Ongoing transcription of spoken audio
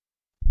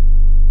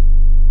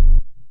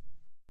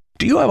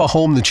Do you have a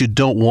home that you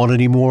don't want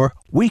anymore?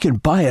 We can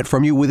buy it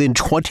from you within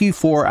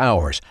 24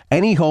 hours.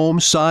 Any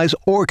home, size,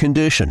 or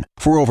condition.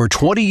 For over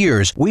 20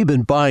 years, we've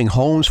been buying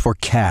homes for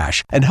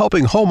cash and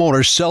helping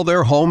homeowners sell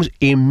their homes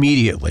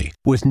immediately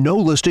with no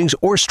listings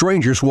or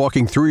strangers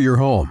walking through your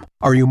home.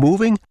 Are you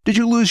moving? Did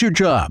you lose your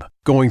job?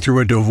 Going through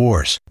a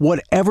divorce?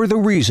 Whatever the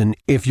reason,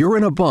 if you're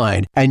in a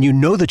bind and you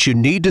know that you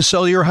need to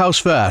sell your house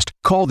fast,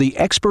 call the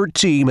expert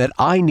team at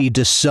I Need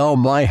to Sell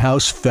My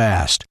House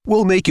Fast.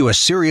 We'll make you a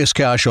serious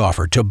cash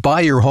offer to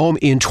buy your home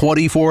in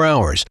 24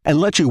 hours and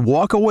let you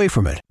walk away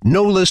from it.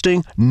 No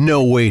listing,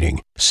 no waiting.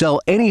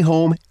 Sell any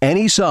home,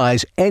 any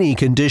size, any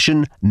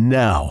condition,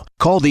 now.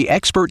 Call the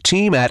expert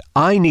team at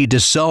I Need to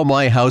Sell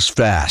My House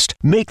Fast.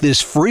 Make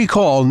this free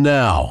call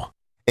now.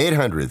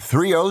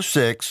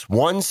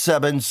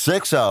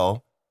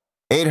 800-306-1760.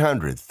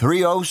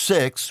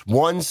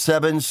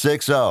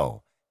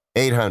 800-306-1760.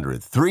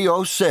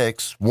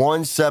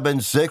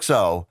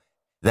 800-306-1760.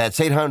 That's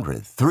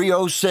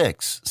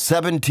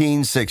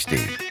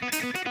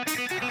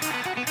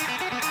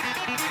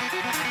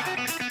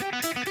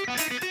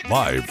 800-306-1760.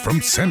 Live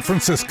from San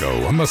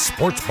Francisco on the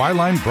Sports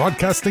Byline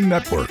Broadcasting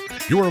Network,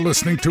 you are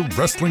listening to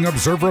Wrestling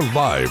Observer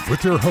Live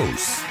with your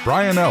hosts,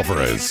 Bryan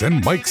Alvarez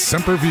and Mike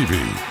Sempervive.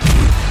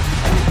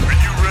 Are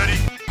you ready?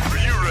 Are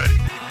you ready?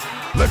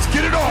 Let's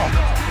get it on!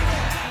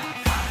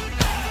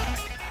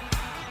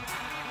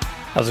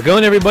 How's it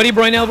going, everybody?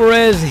 Bryan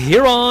Alvarez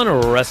here on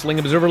Wrestling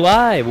Observer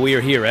Live. We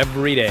are here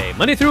every day,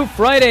 Monday through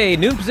Friday,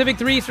 noon Pacific,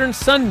 3 Eastern,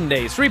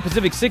 Sundays, 3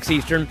 Pacific, 6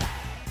 Eastern.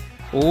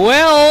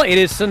 Well, it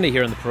is Sunday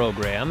here on the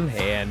program,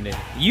 and you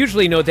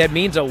usually know what that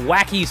means, a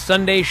wacky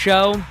Sunday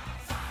show.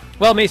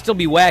 Well, it may still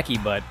be wacky,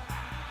 but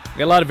we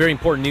got a lot of very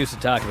important news to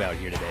talk about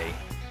here today.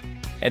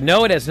 And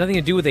no, it has nothing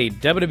to do with a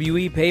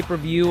WWE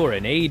pay-per-view or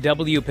an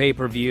AEW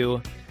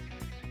pay-per-view.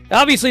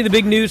 Obviously, the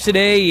big news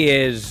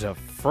today is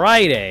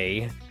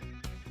Friday.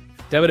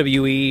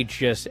 WWE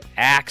just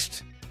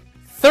axed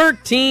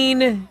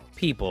 13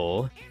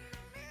 people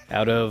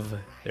out of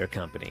their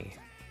company.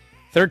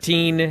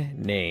 13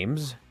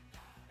 names.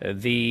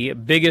 The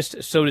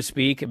biggest, so to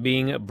speak,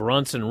 being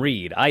Bronson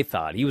Reed. I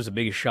thought he was the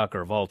biggest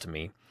shocker of all to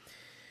me.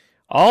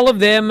 All of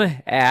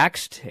them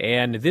axed,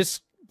 and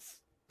this,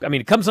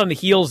 it comes on the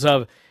heels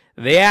of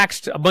they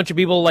axed a bunch of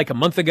people like a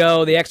month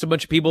ago, they axed a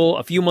bunch of people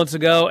a few months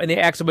ago, and they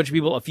axed a bunch of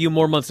people a few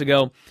more months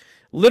ago.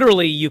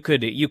 Literally, you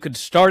could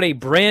start a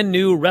brand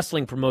new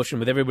wrestling promotion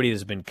with everybody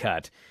that's been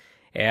cut.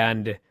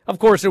 And, of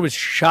course, there was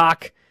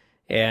shock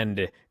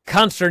and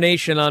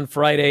consternation on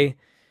Friday,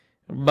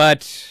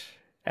 but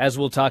as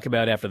we'll talk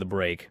about after the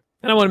break,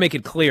 and I want to make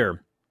it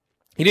clear,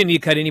 he didn't need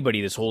to cut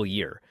anybody this whole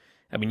year.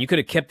 You could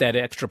have kept that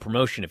extra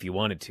promotion if you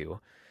wanted to.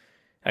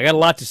 I got a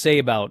lot to say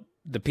about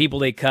the people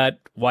they cut,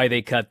 why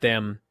they cut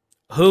them,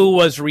 who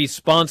was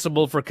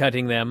responsible for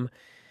cutting them,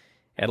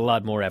 and a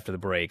lot more after the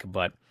break.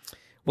 But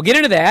we'll get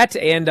into that,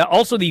 and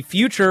also the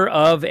future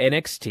of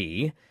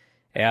NXT.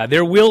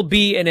 There will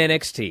be an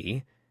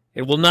NXT.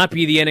 It will not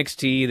be the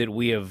NXT that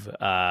we have,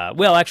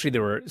 actually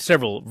there were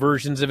several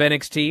versions of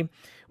NXT.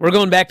 We're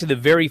going back to the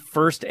very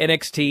first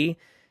NXT.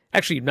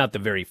 Actually, not the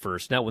very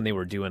first, not when they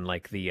were doing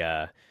like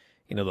the,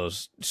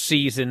 those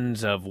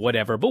seasons of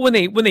whatever. But when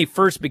they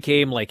first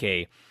became like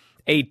a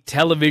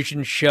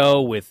television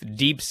show with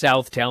Deep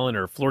South talent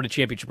or Florida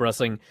Championship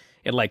Wrestling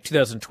in like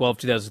 2012,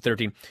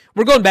 2013.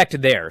 We're going back to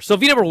there. So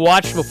if you never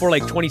watched before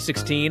like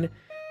 2016,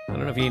 I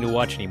don't know if you need to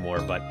watch anymore,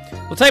 but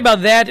we'll tell you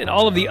about that and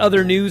all of the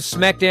other news,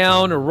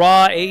 SmackDown,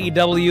 Raw,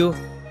 AEW.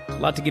 A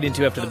lot to get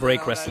into after the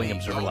break. Wrestling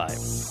Observer Live.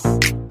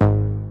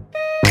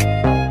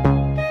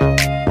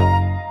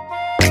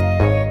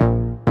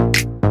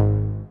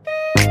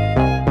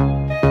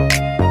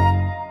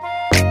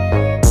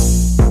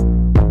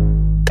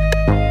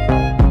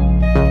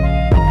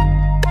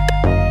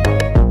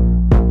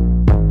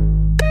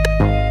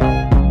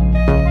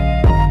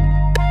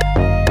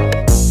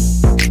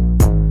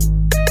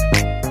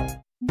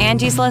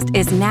 Angie's List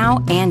is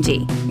now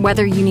Angie.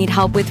 Whether you need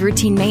help with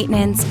routine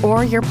maintenance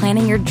or you're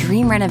planning your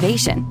dream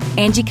renovation,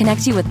 Angie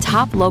connects you with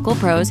top local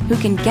pros who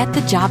can get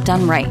the job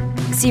done right.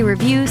 See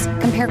reviews,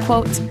 compare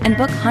quotes, and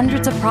book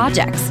hundreds of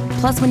projects.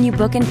 Plus, when you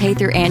book and pay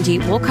through Angie,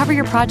 we'll cover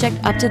your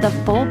project up to the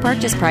full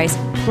purchase price,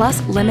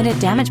 plus limited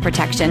damage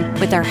protection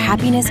with our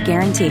Happiness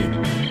Guarantee.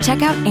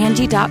 Check out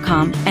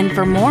Angie.com, and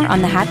for more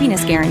on the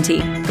Happiness Guarantee,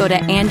 go to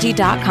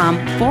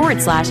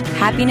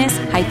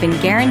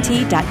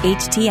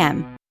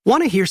Angie.com/happiness-guarantee.htm.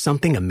 Want to hear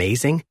something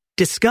amazing?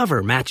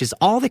 Discover matches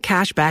all the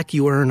cash back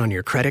you earn on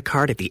your credit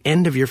card at the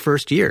end of your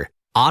first year,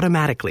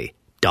 automatically,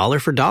 dollar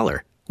for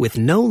dollar, with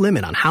no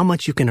limit on how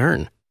much you can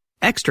earn.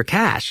 Extra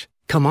cash?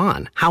 Come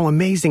on, how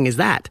amazing is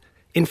that?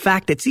 In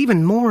fact, it's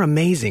even more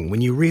amazing when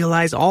you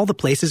realize all the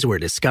places where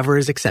Discover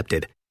is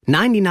accepted.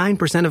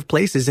 99% of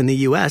places in the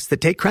U.S.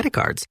 that take credit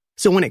cards.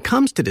 So when it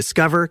comes to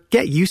Discover,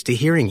 get used to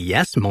hearing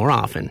yes more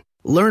often.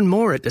 Learn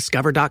more at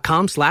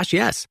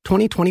discover.com/yes.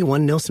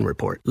 2021 Nielsen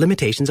Report.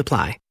 Limitations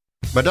apply.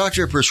 My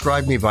doctor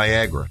prescribed me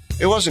Viagra.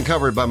 It wasn't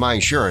covered by my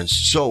insurance,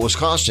 so it was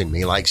costing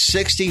me like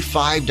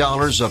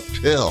 $65 a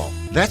pill.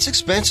 That's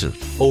expensive.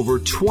 Over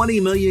 20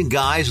 million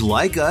guys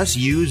like us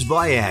use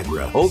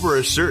Viagra. Over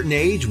a certain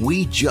age,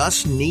 we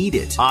just need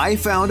it. I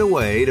found a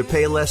way to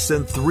pay less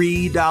than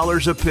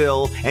 $3 a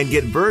pill and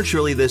get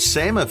virtually the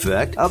same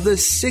effect of the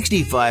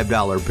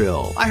 $65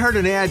 pill. I heard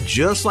an ad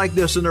just like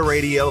this on the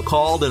radio,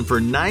 called, and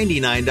for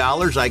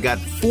 $99, I got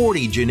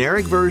 40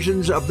 generic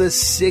versions of the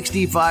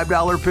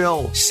 $65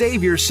 pill.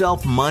 Save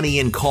yourself money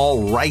and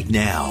call right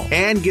now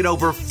and get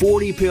over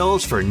 40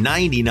 pills for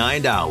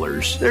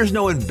 $99. There's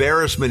no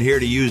embarrassment here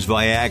to use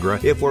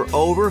Viagra. If we're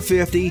over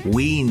 50,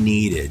 we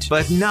need it,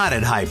 but not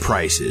at high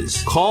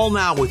prices. Call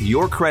now with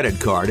your credit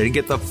card and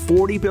get the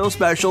 40 pill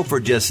special for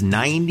just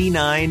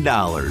 $99.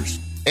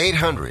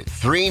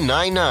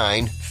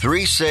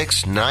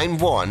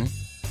 800-399-3691.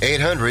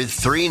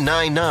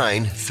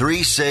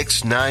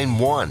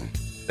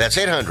 800-399-3691. That's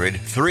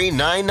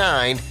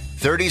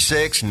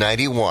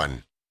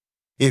 800-399-3691.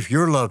 If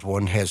your loved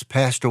one has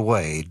passed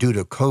away due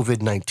to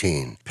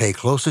COVID-19, pay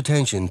close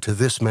attention to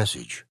this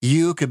message.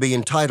 You could be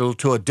entitled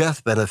to a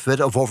death benefit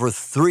of over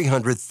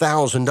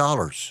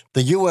 $300,000.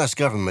 The U.S.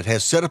 government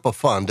has set up a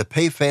fund to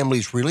pay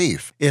families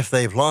relief if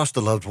they've lost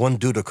a loved one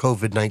due to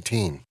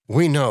COVID-19.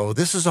 We know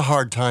this is a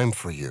hard time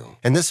for you,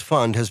 and this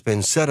fund has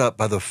been set up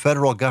by the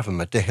federal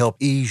government to help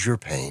ease your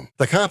pain.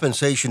 The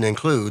compensation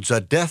includes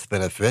a death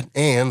benefit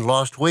and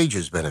lost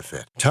wages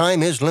benefit.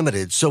 Time is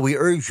limited, so we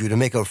urge you to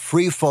make a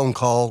free phone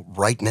call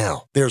right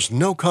now. There's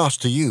no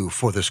cost to you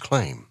for this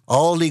claim.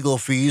 All legal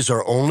fees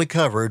are only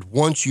covered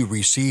once you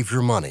receive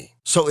your money.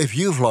 So if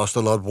you've lost a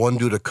loved one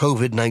due to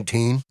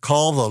COVID-19,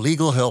 call the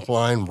legal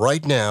helpline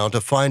right now to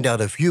find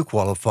out if you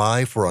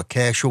qualify for a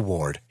cash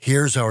award.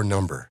 Here's our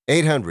number: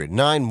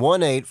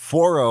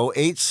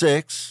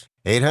 800-918-4086.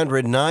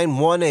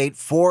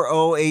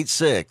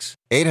 800-918-4086.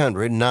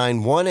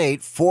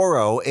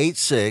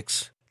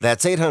 800-918-4086.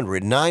 That's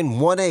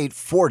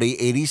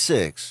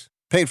 800-918-4086.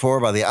 Paid for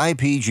by the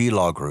IPG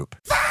Law Group.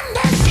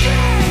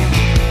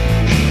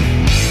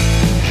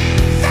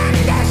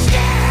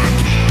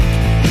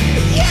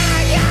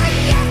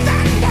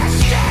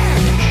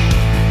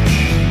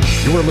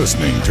 You are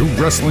listening to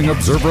Wrestling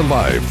Observer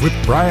Live with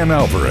Bryan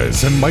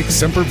Alvarez and Mike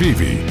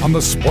Sempervive on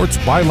the Sports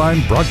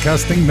Byline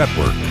Broadcasting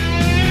Network.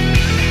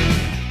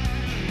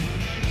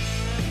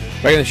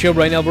 Back on the show,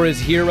 Bryan Alvarez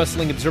here,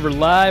 Wrestling Observer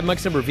Live. Mike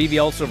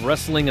Sempervive, also of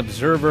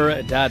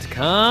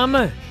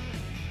WrestlingObserver.com.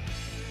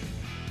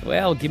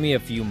 Well, give me a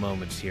few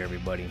moments here,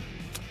 everybody.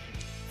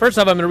 First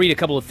off, I'm going to read a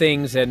couple of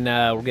things, and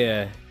we're going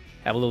to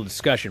have a little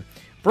discussion.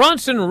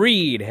 Bronson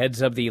Reed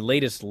heads up the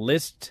latest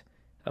list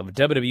of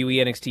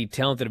WWE NXT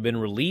talent that have been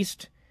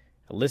released.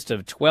 A list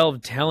of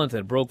 12 talent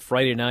that broke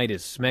Friday night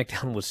as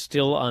SmackDown was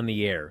still on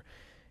the air.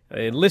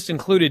 The list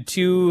included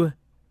two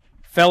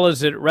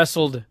fellas that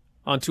wrestled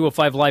on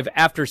 205 Live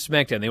after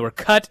SmackDown. They were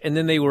cut, and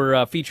then they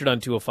were featured on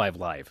 205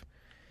 Live.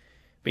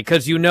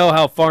 Because you know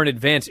how far in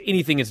advance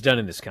anything is done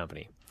in this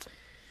company.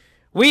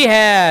 We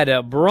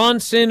had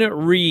Bronson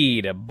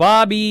Reed,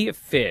 Bobby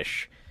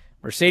Fish,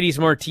 Mercedes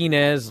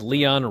Martinez,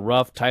 Leon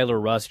Ruff, Tyler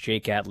Russ,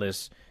 Jake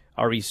Atlas,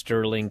 Ari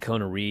Sterling,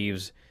 Kona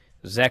Reeves,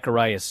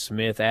 Zachariah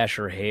Smith,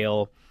 Asher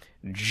Hale,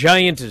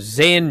 Giant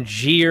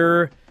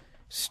Zangier,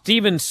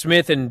 Stephen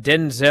Smith, and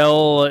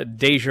Denzel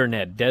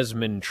Desjardins,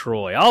 Desmond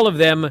Troy. All of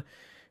them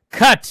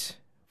cut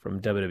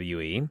from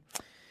WWE.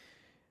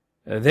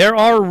 There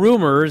are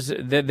rumors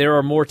that there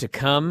are more to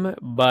come,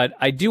 but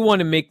I do want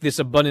to make this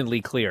abundantly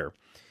clear.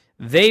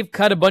 They've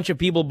cut a bunch of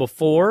people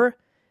before,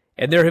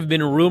 and there have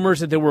been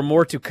rumors that there were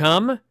more to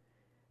come.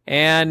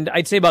 And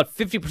I'd say about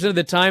 50% of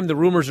the time the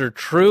rumors are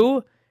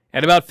true,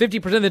 and about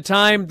 50% of the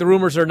time the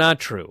rumors are not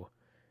true.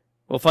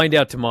 We'll find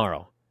out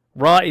tomorrow.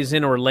 Raw is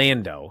in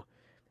Orlando,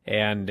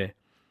 and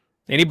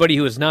anybody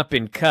who has not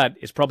been cut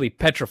is probably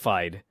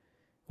petrified,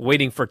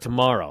 waiting for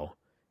tomorrow,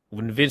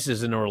 when Vince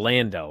is in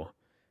Orlando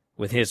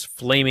with his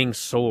flaming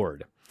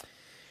sword.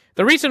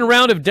 The recent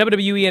round of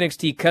WWE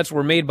NXT cuts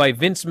were made by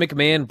Vince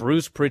McMahon,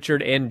 Bruce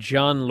Pritchard, and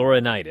John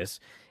Laurinaitis,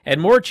 and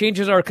more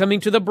changes are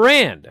coming to the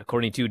brand,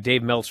 according to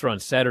Dave Meltzer on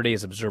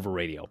Saturday's Observer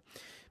Radio.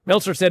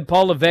 Meltzer said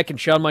Paul Levesque and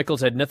Shawn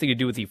Michaels had nothing to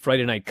do with the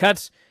Friday night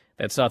cuts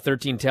that saw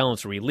 13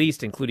 talents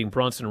released, including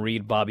Bronson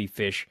Reed, Bobby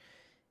Fish,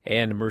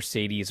 and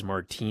Mercedes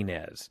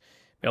Martinez.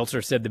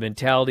 Meltzer said the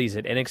mentalities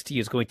at NXT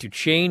is going to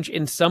change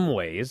in some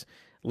ways,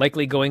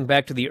 likely going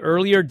back to the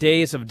earlier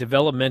days of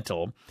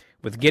developmental,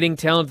 with getting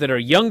talent that are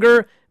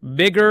younger,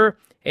 bigger,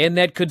 and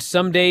that could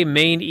someday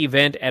main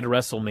event at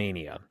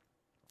WrestleMania.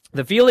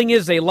 The feeling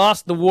is they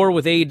lost the war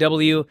with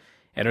AEW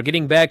and are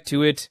getting back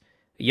to it.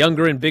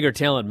 Younger and bigger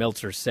talent,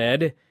 Meltzer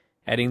said,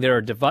 adding there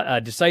are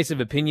decisive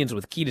opinions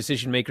with key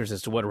decision makers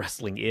as to what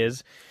wrestling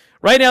is.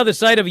 Right now, the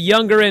side of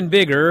younger and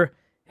bigger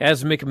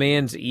has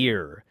McMahon's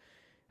ear.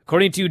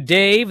 According to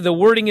Dave, the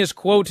wording is,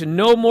 quote,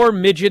 no more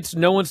midgets,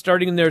 no one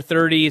starting in their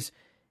 30s,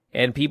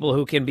 and people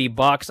who can be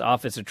box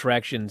office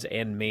attractions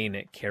and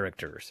main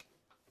characters.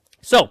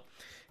 So, a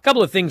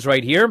couple of things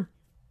right here.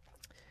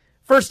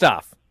 First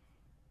off,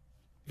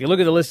 if you look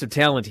at the list of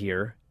talent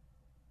here,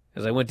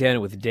 as I went down it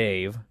with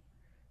Dave,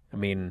 I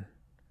mean,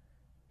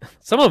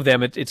 some of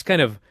them, it's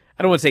kind of,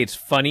 I don't want to say it's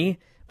funny,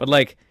 but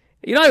like,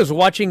 You know, I was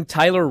watching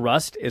Tyler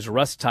Rust as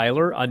Russ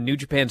Tyler on New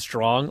Japan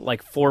Strong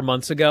like 4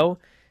 months ago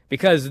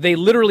because they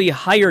literally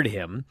hired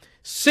him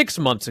 6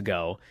 months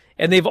ago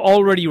and they've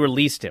already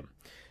released him.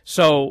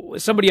 So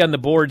somebody on the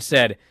board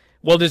said,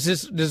 well,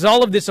 does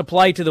all of this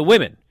apply to the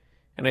women?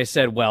 And I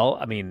said, well,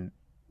 I mean,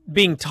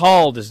 being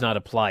tall does not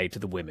apply to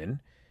the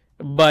women,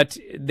 but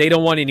they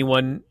don't want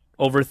anyone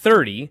over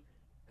 30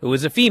 who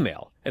is a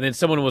female. And then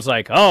someone was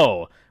like,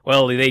 oh,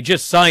 well, they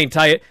just signed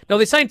Taya. No,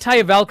 they signed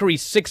Taya Valkyrie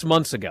 6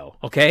 months ago,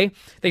 okay?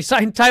 They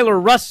signed Tyler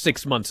Rust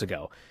 6 months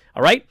ago,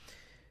 all right?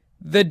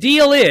 The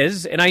deal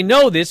is, and I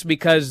know this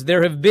because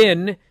there have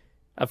been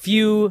a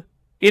few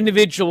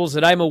individuals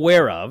that I'm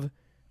aware of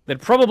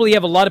that probably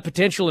have a lot of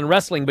potential in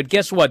wrestling, but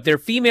guess what? They're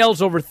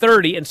females over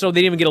 30, and so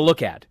they didn't even get a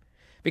look at.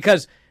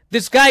 Because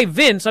this guy,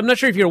 Vince, I'm not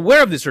sure if you're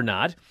aware of this or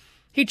not,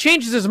 he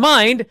changes his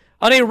mind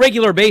on a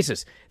regular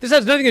basis. This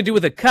has nothing to do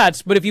with the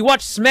cuts, but if you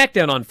watch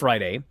SmackDown on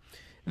Friday,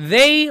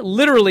 they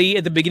literally,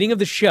 at the beginning of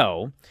the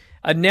show,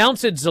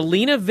 announced that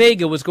Zelina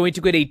Vega was going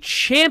to get a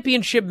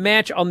championship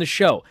match on the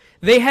show.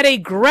 They had a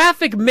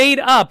graphic made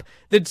up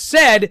that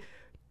said,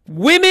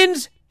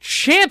 Women's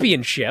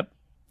Championship,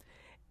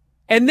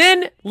 and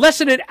then less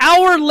than an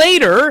hour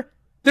later,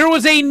 there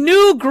was a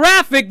new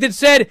graphic that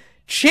said,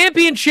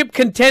 Championship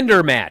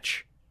Contender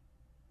Match.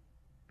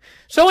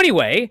 So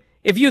anyway,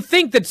 if you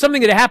think that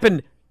something that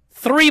happened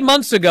 3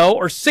 months ago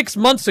or 6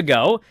 months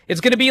ago, it's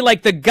going to be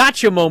like the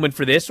gotcha moment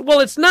for this. Well,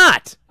 it's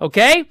not,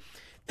 okay?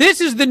 This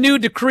is the new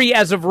decree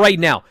as of right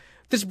now.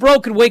 This bro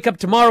could wake up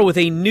tomorrow with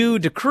a new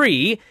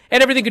decree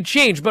and everything could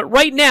change. But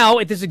right now,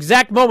 at this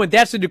exact moment,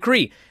 that's the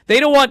decree. They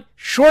don't want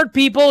short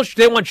people.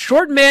 They want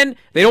short men.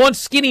 They don't want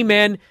skinny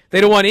men.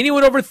 They don't want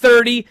anyone over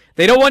 30.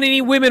 They don't want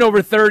any women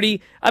over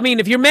 30. I mean,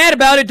 if you're mad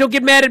about it, don't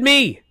get mad at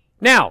me.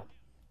 Now,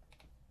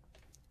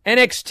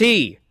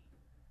 NXT.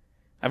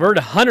 I've heard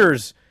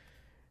Hunters...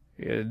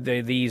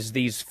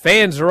 These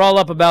fans are all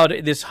up about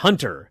this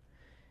Hunter,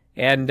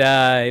 and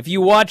if you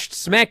watched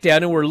SmackDown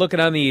and were looking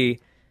on the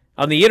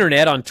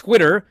internet on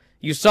Twitter,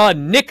 you saw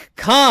Nick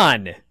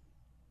Khan.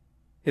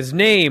 His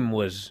name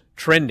was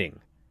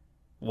trending.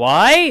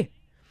 Why?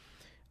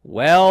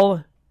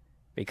 Well,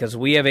 because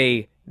we have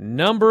a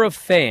number of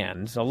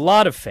fans, a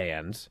lot of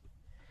fans,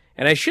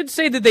 and I should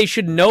say that they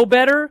should know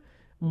better,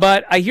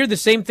 but I hear the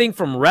same thing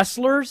from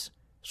wrestlers,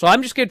 so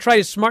I'm just going to try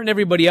to smarten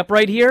everybody up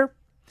right here.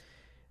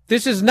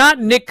 This is not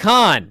Nick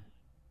Khan.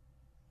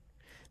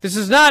 This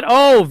is not,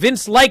 oh,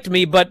 Vince liked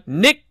me, but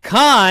Nick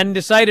Khan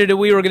decided that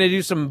we were going to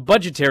do some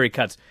budgetary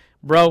cuts.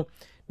 Bro,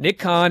 Nick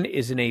Khan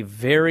is in a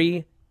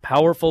very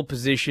powerful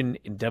position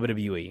in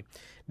WWE.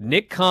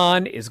 Nick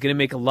Khan is going to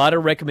make a lot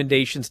of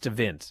recommendations to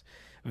Vince.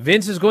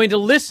 Vince is going to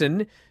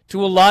listen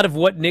to a lot of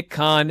what Nick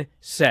Khan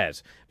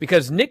says,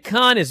 because Nick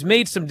Khan has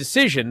made some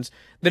decisions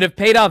that have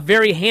paid off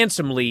very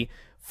handsomely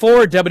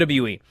for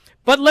WWE.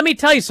 But let me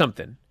tell you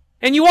something.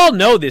 And you all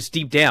know this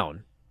deep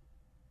down.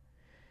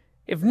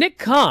 If Nick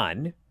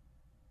Khan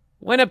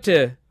went up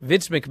to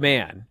Vince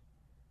McMahon and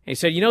he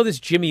said, you know this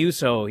Jimmy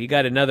Uso, he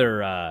got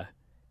another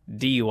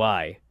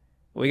DUI.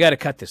 We got to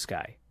cut this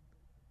guy.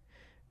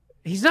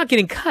 He's not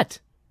getting cut.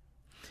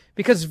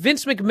 Because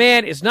Vince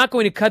McMahon is not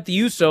going to cut the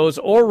Usos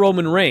or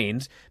Roman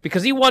Reigns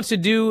because he wants to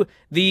do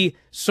the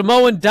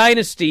Samoan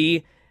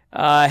Dynasty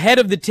head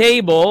of the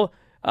table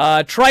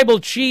tribal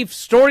chief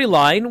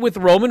storyline with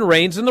Roman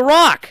Reigns and The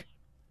Rock.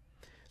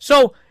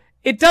 So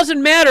it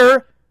doesn't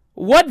matter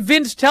what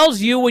Vince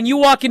tells you when you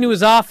walk into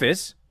his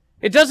office.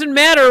 It doesn't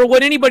matter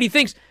what anybody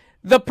thinks.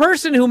 The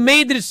person who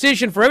made the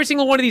decision for every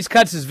single one of these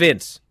cuts is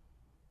Vince.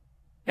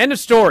 End of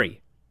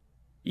story.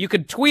 You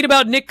could tweet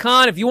about Nick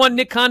Khan if you want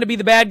Nick Khan to be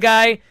the bad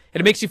guy and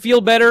it makes you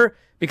feel better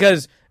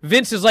because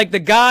Vince is like the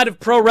god of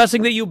pro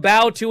wrestling that you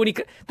bow to.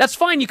 And that's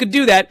fine. You could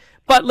do that.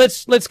 But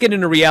let's get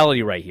into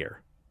reality right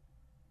here.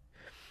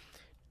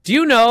 Do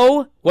you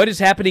know what is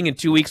happening in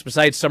 2 weeks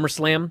besides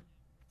SummerSlam?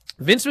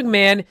 Vince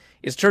McMahon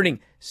is turning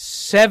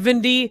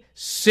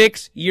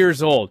 76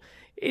 years old.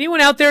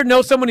 Anyone out there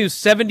know someone who's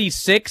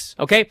 76?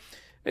 Okay,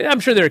 I'm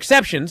sure there are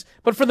exceptions,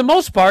 but for the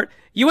most part,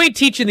 you ain't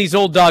teaching these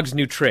old dogs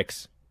new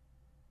tricks.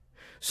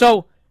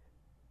 So,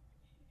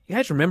 you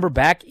guys remember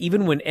back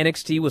even when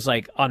NXT was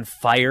like on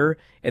fire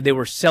and they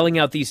were selling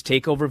out these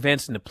takeover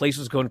events and the place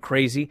was going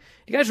crazy?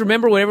 You guys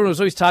remember what everyone was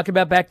always talking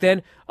about back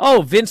then?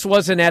 Oh, Vince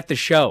wasn't at the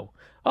show.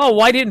 Oh,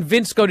 why didn't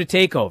Vince go to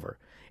TakeOver?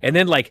 And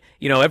then, like,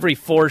 you know, every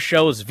 4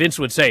 shows, Vince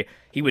would say,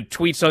 he would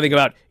tweet something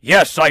about,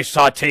 yes, I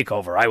saw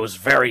TakeOver. I was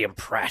very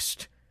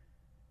impressed.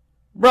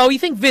 Bro, you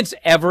think Vince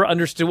ever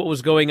understood what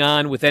was going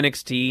on with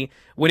NXT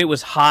when it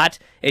was hot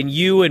and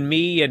you and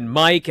me and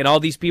Mike and all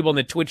these people in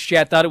the Twitch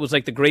chat thought it was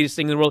like the greatest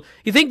thing in the world?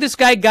 You think this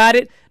guy got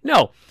it?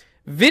 No.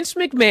 Vince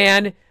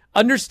McMahon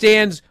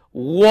understands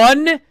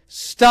one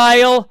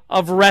style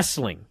of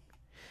wrestling.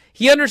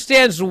 He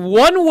understands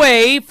one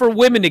way for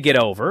women to get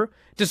over.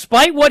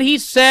 Despite what he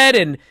said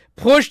and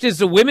pushed as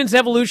the women's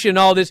evolution and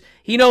all this,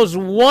 he knows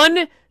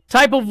one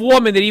type of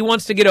woman that he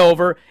wants to get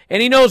over,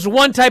 and he knows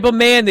one type of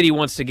man that he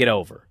wants to get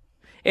over.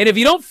 And if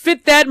you don't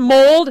fit that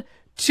mold,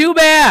 too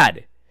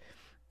bad.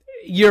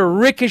 your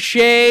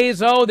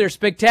ricochets, oh, they're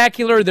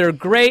spectacular, they're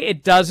great.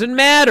 It doesn't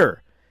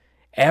matter.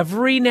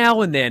 Every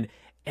now and then,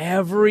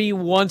 every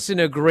once in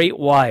a great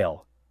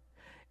while,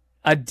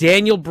 a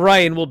Daniel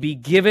Bryan will be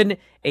given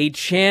a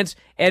chance,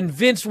 and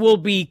Vince will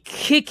be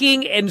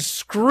kicking and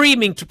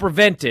screaming to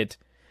prevent it.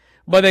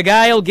 But the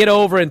guy will get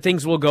over and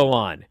things will go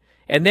on.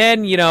 And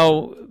then,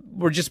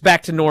 we're just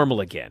back to normal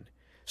again.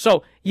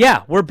 So,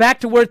 yeah, we're back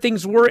to where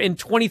things were in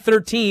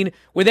 2013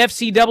 with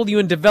FCW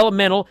and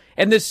developmental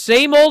and the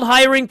same old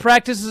hiring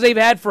practices they've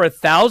had for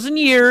 1,000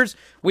 years.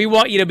 We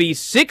want you to be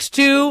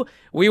 6'2".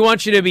 We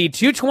want you to be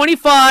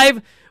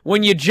 225.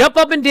 When you jump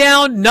up and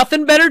down,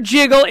 nothing better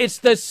jiggle. It's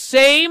the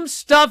same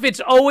stuff it's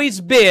always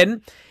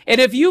been.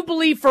 And if you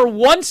believe for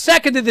 1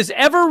 second that this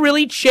ever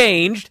really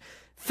changed,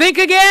 think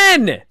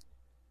again.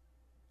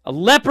 A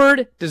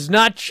leopard does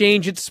not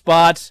change its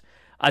spots.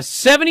 A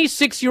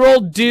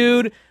 76-year-old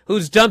dude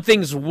who's done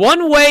things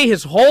one way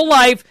his whole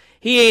life,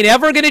 he ain't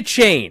ever going to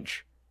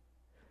change.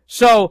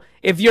 So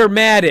if you're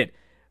mad at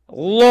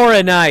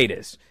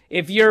Laurinaitis,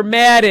 if you're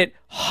mad at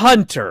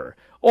Hunter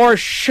or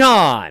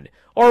Sean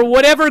or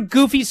whatever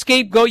goofy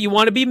scapegoat you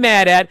want to be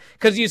mad at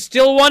because you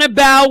still want to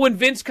bow when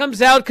Vince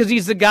comes out because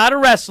he's the god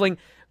of wrestling,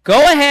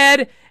 go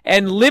ahead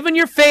and live in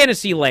your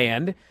fantasy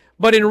land.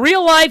 But in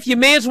real life, you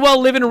may as well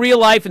live in real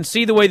life and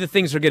see the way the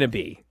things are going to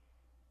be.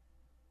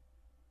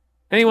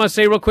 Anything you want to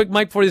say real quick,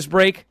 Mike, before this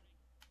break?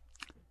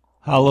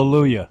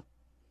 Hallelujah.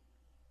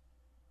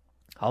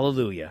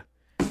 Hallelujah.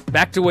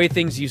 Back to the way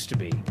things used to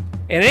be.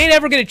 And it ain't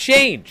ever going to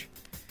change.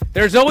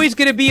 There's always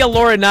going to be a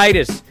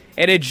Laurinaitis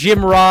and a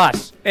Jim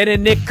Ross and a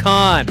Nick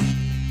Khan.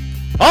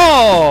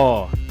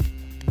 Oh!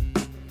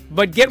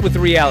 But get with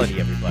reality,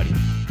 everybody.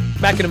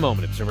 Back in a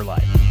moment, Observer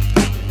Live.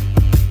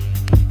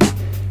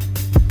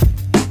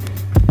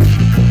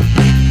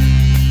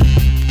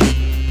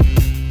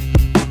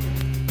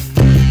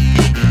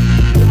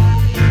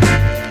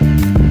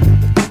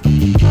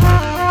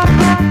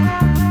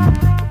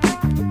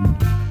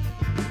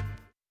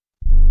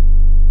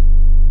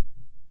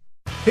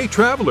 Hey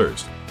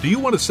travelers, do you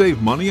want to save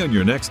money on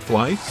your next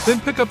flight? Then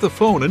pick up the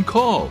phone and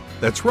call.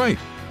 That's right,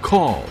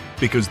 call,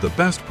 because the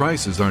best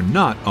prices are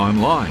not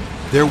online.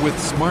 They're with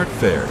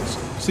SmartFares.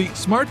 See,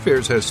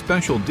 SmartFares has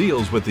special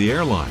deals with the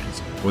airlines.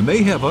 When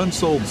they have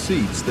unsold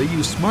seats, they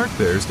use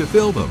SmartFares to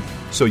fill them.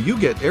 So you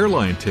get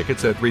airline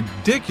tickets at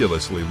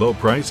ridiculously low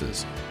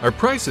prices. Our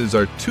prices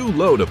are too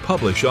low to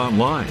publish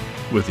online.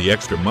 With the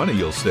extra money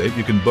you'll save,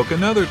 you can book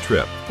another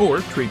trip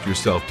or treat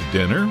yourself to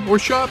dinner or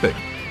shopping.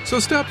 So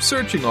stop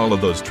searching all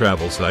of those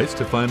travel sites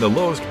to find the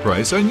lowest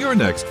price on your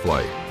next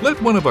flight.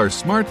 Let one of our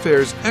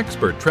SmartFares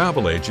expert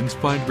travel agents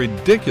find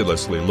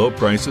ridiculously low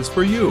prices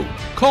for you.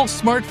 Call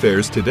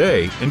SmartFares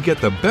today and get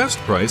the best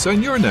price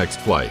on your next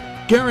flight.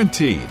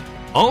 Guaranteed.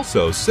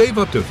 Also, save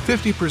up to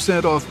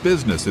 50% off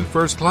business and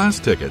first class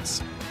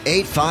tickets.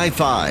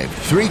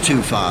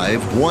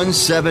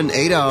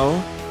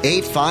 855-325-1780.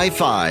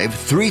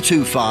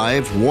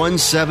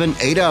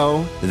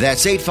 855-325-1780.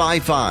 That's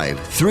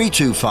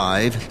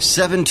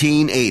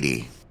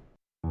 855-325-1780.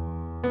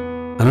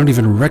 I don't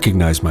even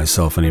recognize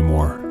myself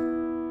anymore.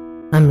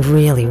 I'm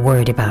really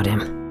worried about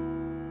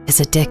him.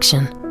 His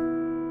addiction.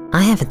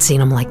 I haven't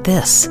seen him like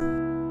this.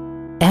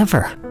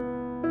 Ever.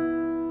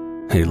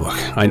 Hey, look,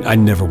 I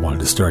never wanted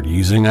to start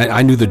using.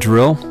 I knew the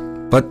drill,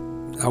 but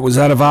I was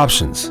out of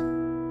options.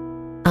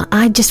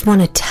 I just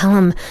want to tell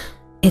him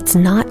it's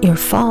not your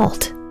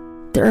fault.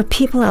 There are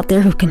people out there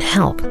who can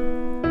help.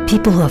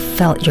 People who have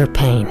felt your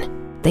pain.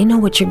 They know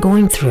what you're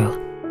going through.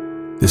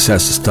 This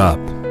has to stop.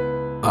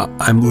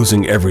 I'm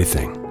losing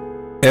everything.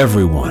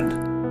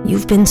 Everyone.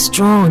 You've been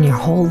strong your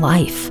whole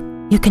life.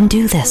 You can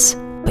do this,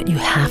 but you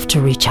have to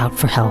reach out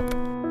for help.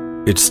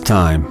 It's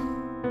time.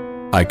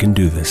 I can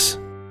do this.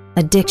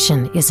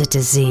 Addiction is a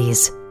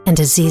disease, and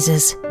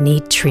diseases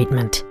need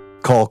treatment.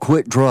 Call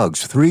Quit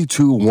Drugs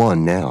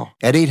 321 now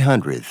at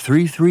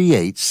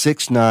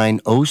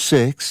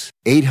 800-338-6906.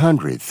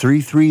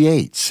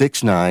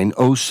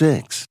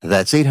 800-338-6906.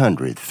 That's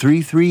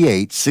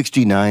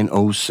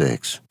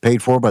 800-338-6906.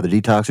 Paid for by the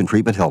Detox and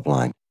Treatment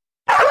Helpline.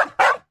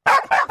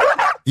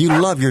 You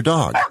love your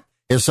dog.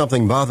 Is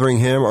something bothering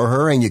him or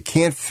her and you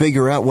can't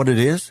figure out what it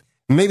is?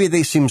 Maybe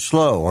they seem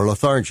slow or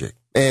lethargic,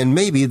 and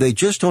maybe they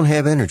just don't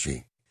have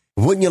energy.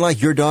 Wouldn't you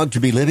like your dog to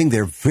be living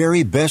their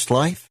very best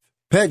life?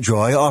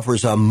 PetJoy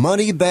offers a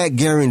money-back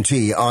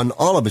guarantee on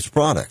all of its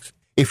products.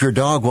 If your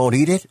dog won't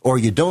eat it or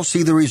you don't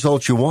see the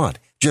results you want,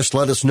 just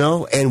let us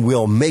know and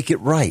we'll make it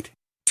right.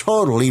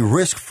 Totally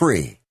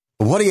risk-free.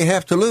 What do you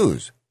have to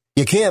lose?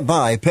 You can't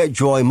buy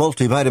PetJoy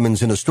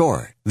multivitamins in a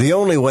store. The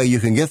only way you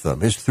can get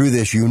them is through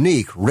this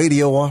unique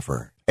radio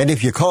offer. And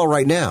if you call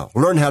right now,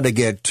 learn how to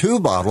get 2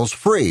 bottles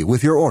free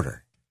with your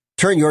order.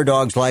 Turn your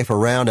dog's life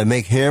around and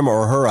make him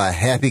or her a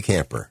happy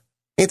camper.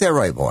 Ain't that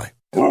right, boy?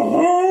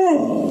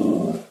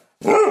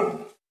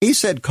 He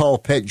said call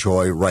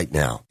PetJoy right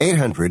now.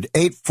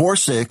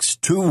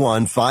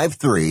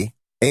 800-846-2153.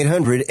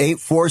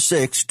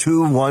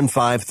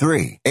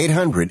 800-846-2153.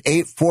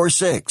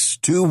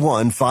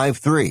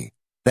 800-846-2153.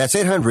 That's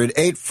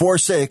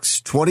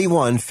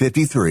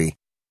 800-846-2153.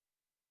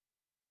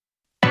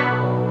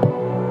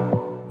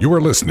 You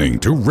are listening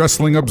to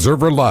Wrestling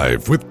Observer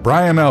Live with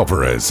Bryan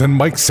Alvarez and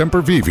Mike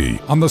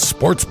Sempervive on the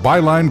Sports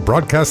Byline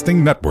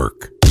Broadcasting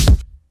Network.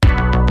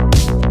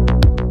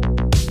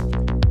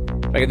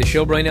 Back at the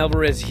show, Bryan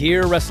Alvarez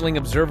here, Wrestling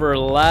Observer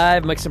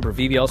Live. Mike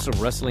Sempervive, also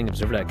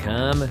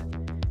WrestlingObserver.com.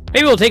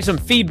 Maybe we'll take some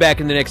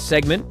feedback in the next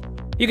segment.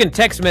 You can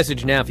text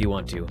message now if you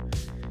want to.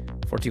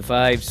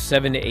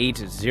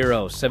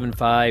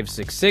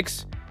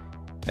 425-780-7566.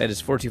 That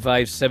is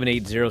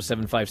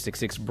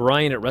 425-780-7566.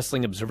 Bryan at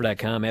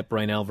WrestlingObserver.com, at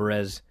Bryan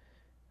Alvarez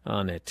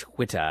on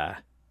Twitter.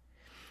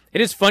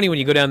 It is funny when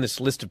you go down this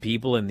list of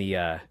people and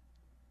the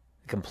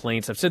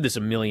complaints. I've said this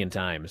a million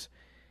times.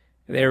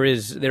 There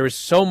is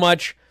so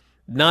much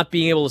not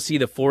being able to see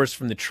the forest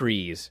from the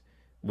trees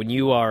when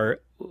you are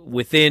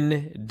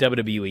within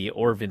WWE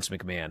or Vince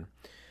McMahon.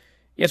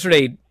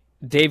 Yesterday,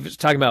 Dave was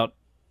talking about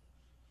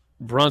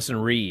Bronson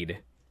Reed,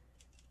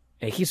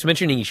 and he keeps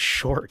mentioning he's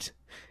short.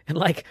 And,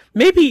 like,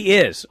 maybe he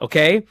is,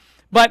 okay?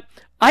 But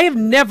I have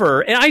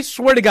never, and I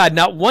swear to God,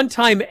 not one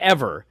time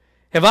ever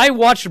have I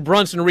watched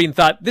Bronson Reed and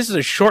thought, this is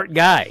a short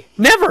guy.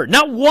 Never.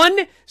 Not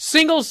one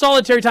single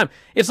solitary time.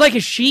 It's like a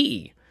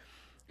Ishii.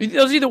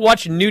 Those of you that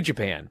watch New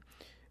Japan,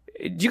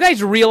 do you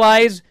guys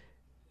realize,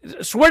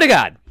 swear to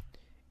God,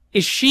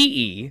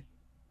 Ishii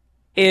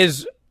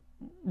is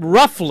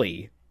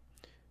roughly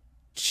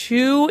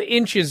 2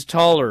 inches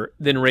taller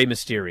than Rey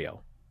Mysterio.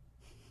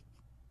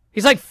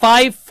 He's like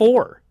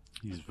 5'4".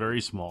 He's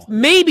very small.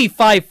 Maybe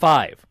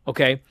 5'5",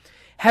 okay?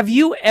 Have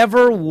you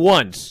ever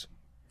once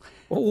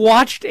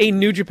watched a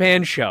New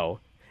Japan show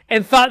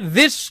and thought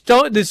this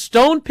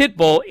Stone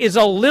Pitbull is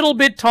a little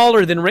bit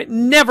taller than Rey?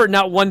 Never,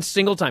 not one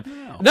single time.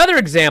 No. Another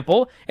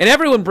example, and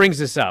everyone brings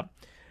this up.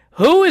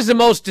 Who is the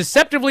most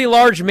deceptively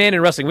large man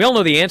in wrestling? We all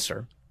know the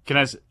answer.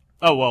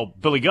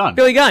 Billy Gunn.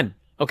 Billy Gunn,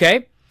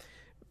 okay?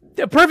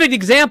 A perfect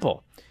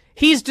example.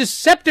 He's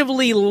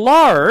deceptively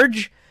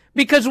large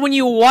because when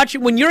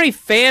you're a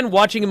fan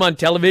watching him on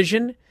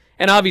television,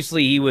 and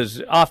obviously he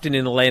was often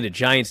in the land of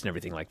giants and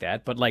everything like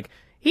that, but like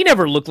he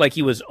never looked like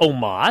he was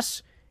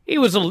Omos. He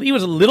was a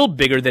little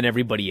bigger than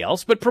everybody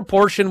else, but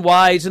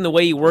proportion-wise and the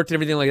way he worked and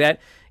everything like that,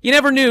 you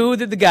never knew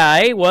that the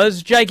guy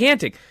was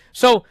gigantic.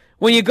 So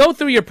when you go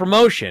through your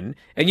promotion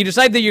and you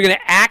decide that you're going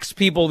to axe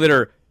people that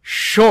are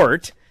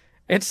short,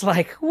 it's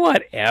like,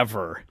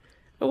 whatever.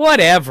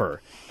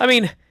 I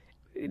mean,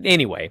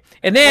 anyway.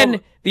 And then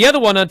the other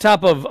one on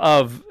top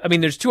of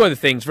there's 2 other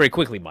things very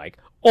quickly, Mike.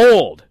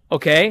 Old,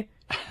 okay?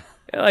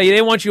 They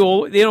don't want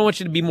you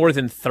to be more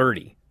than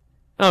 30.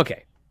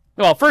 Okay.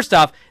 Well, first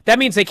off, that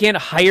means they can't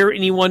hire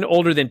anyone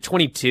older than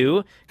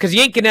 22 because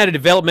you ain't getting out of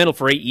developmental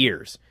for 8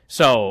 years.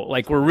 So,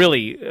 like, we're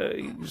really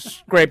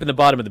scraping the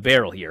bottom of the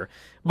barrel here.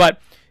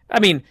 But,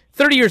 30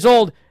 years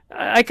old,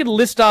 I could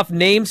list off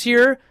names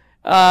here.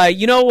 We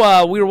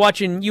were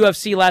watching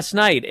UFC last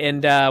night,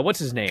 and what's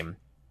his name?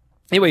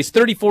 Anyway, he's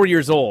 34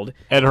 years old.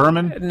 Ed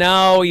Herman?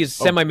 No, he's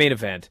semi-main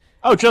event.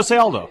 Oh, Jose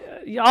Aldo.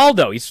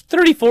 Aldo, he's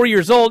 34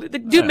 years old. The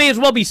dude may as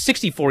well be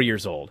 64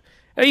 years old.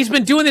 He's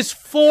been doing this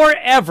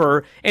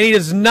forever, and he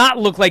does not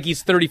look like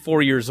he's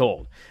 34 years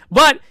old.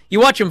 But you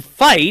watch him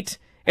fight,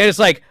 and it's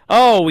like,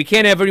 oh, we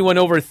can't have anyone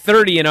over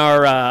 30 in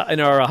our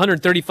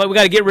 135. We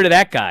got to get rid of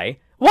that guy.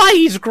 Why?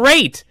 He's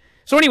great.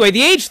 So anyway,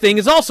 the age thing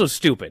is also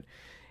stupid.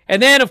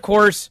 And then, of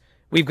course,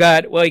 we've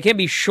got, you can't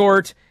be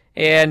short,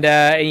 and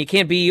you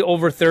can't be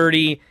over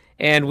 30,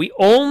 and we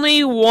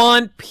only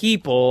want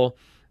people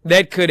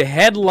that could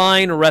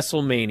headline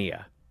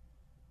WrestleMania.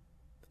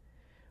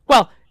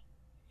 Well,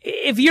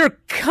 if you're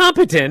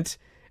competent,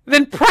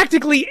 then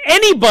practically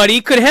anybody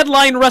could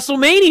headline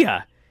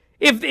WrestleMania.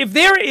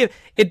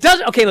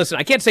 Okay, listen,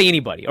 I can't say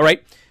anybody, all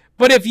right?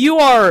 But if you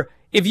are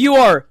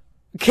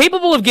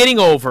capable of getting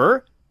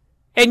over,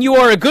 and you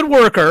are a good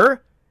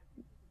worker,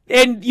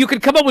 and you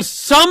could come up with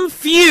some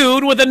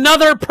feud with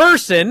another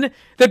person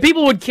that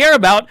people would care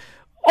about,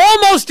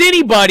 almost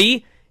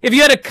anybody, if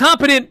you had a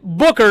competent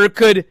booker,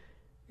 could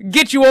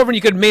get you over and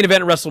you could main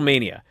event at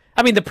WrestleMania.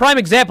 The prime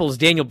example is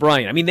Daniel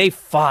Bryan. They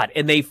fought,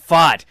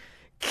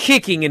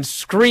 kicking and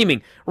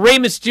screaming. Rey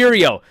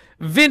Mysterio.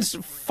 Vince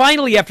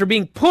finally, after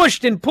being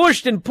pushed,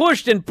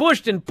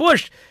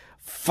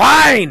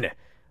 fine!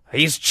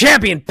 He's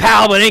champion,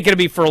 pal, but it ain't going to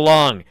be for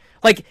long.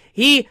 Like,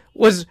 he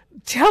was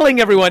telling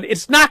everyone,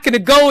 it's not going to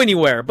go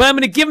anywhere, but I'm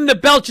going to give him the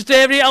belt just to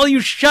have all you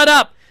shut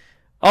up.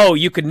 Oh,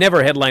 you could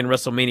never headline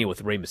WrestleMania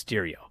with Rey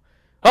Mysterio.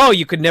 Oh,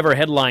 you could never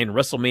headline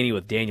WrestleMania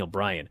with Daniel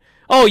Bryan.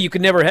 Oh, you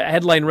could never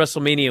headline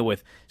WrestleMania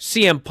with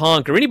CM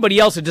Punk or anybody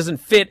else that doesn't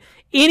fit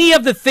any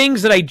of the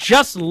things that I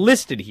just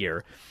listed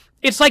here.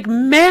 It's like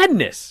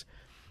madness.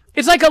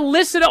 It's like a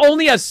list that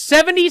only a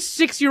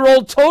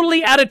 76-year-old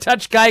totally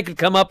out-of-touch guy could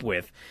come up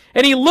with.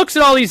 And he looks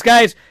at all these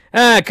guys,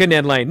 couldn't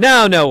headline.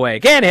 No way.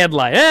 Can't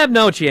headline. I have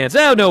no chance.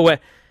 Oh, no way.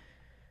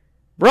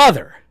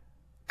 Brother,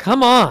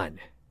 come on.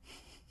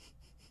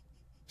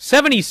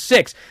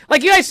 76.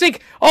 Like, you guys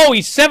think, oh,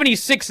 he's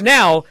 76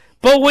 now,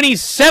 but when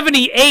he's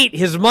 78,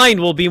 his mind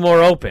will be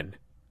more open.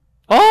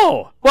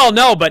 Oh, well,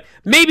 no, but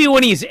maybe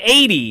when he's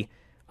 80,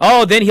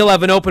 then he'll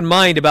have an open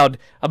mind about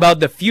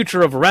the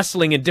future of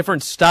wrestling and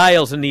different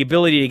styles and the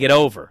ability to get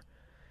over.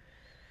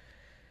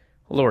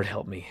 Lord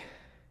help me.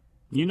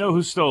 You know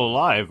who's still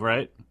alive,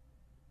 right?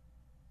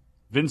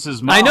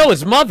 Vince's mom. I know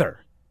his mother.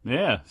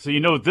 Yeah, so you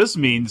know what this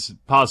means,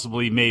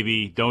 possibly,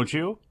 maybe, don't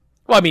you?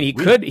 Well, I mean,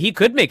 he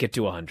could make it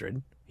to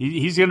 100.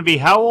 He's going to be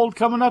how old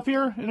coming up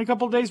here in a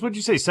couple of days? What'd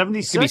you say,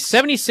 76? He's going to be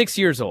 76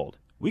 years old.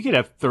 We could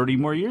have 30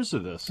 more years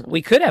of this.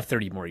 We could have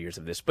 30 more years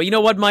of this. But you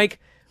know what, Mike?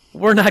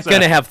 We're not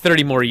going to have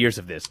 30 more years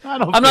of this.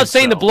 I'm not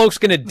saying the bloke's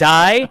going to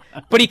die,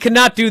 but he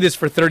cannot do this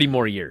for 30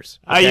 more years.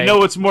 Okay? You know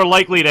what's more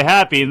likely to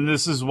happen, and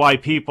this is why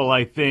people,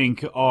 I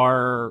think,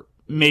 are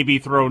maybe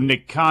throw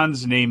Nick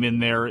Khan's name in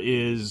there,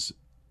 is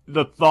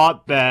the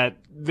thought that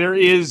there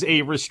is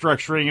a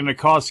restructuring and a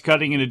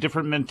cost-cutting and a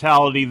different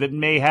mentality that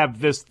may have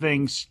this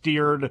thing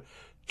steered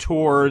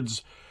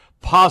towards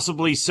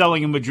possibly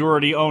selling a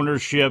majority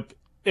ownership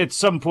at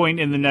some point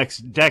in the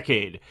next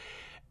decade.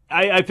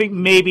 I think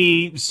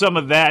maybe some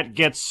of that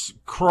gets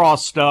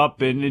crossed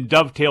up and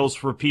dovetails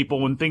for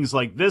people when things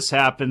like this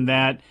happen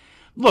that,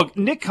 look,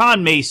 Nick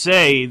Khan may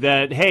say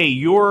that, hey,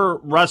 your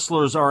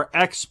wrestlers are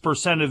X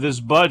percent of this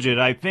budget.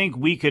 I think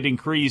we could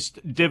increase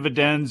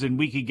dividends and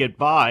we could get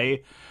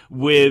by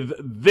with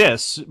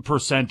this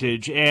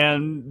percentage.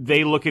 And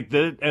they look at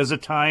it as a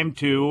time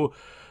to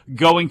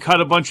go and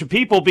cut a bunch of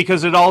people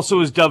because it also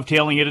is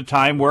dovetailing at a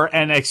time where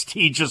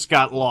NXT just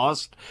got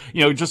lost,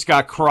 just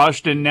got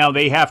crushed, and now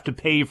they have to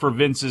pay for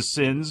Vince's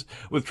sins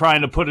with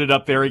trying to put it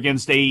up there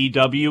against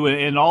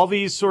AEW and all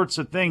these sorts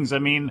of things. I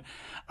mean,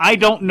 I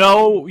don't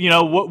know,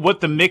 what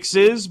the mix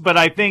is, but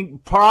I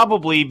think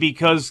probably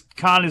because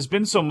Khan has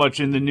been so much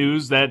in the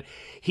news that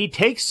he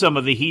takes some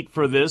of the heat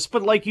for this.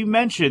 But like you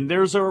mentioned,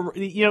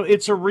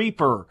 it's a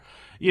reaper.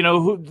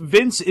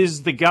 Vince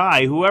is the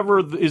guy,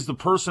 whoever is the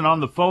person on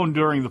the phone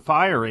during the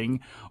firing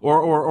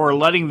or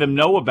letting them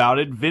know about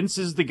it, Vince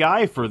is the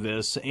guy for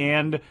this.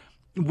 And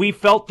we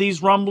felt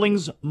these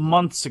rumblings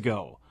months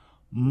ago.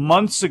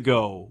 Months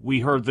ago,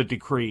 we heard the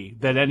decree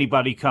that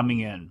anybody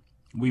coming in,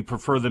 we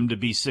prefer them to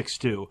be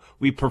 6'2".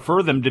 We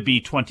prefer them to be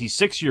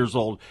 26 years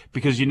old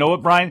because you know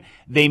what, Brian?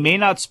 They may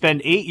not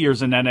spend 8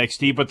 years in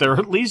NXT, but they're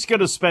at least going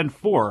to spend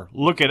 4.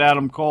 Look at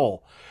Adam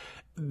Cole.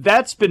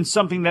 That's been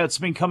something that's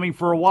been coming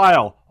for a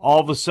while. All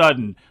of a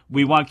sudden,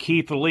 we want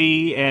Keith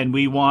Lee and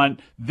we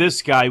want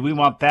this guy, we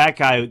want that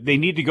guy. They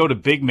need to go to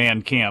big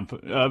man camp.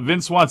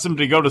 Vince wants them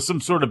to go to some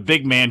sort of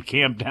big man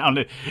camp down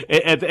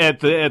at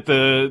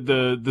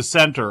the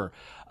center.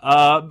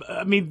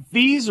 I mean,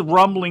 these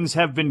rumblings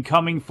have been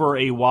coming for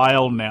a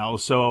while now.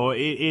 So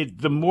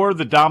the more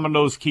the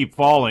dominoes keep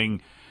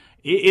falling,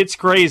 it's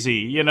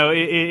crazy.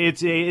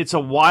 It's a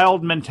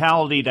wild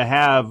mentality to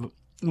have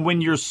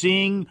when you're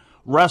seeing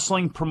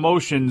wrestling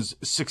promotions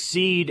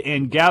succeed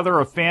and gather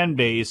a fan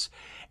base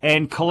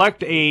and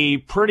collect a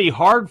pretty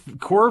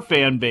hardcore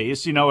fan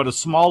base, at a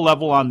small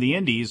level on the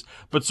indies,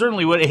 but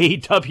certainly what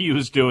AEW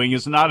is doing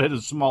is not at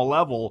a small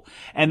level,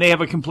 and they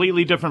have a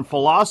completely different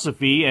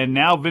philosophy, and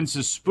now Vince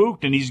is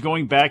spooked, and he's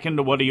going back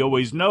into what he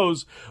always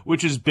knows,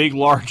 which is big,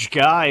 large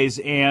guys,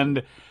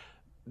 and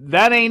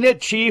that ain't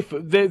it, Chief.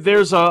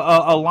 There's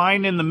a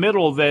line in the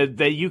middle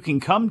that you can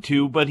come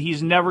to, but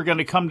he's never going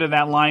to come to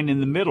that line in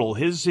the middle.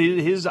 His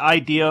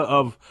idea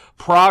of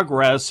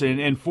progress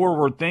and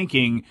forward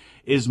thinking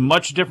is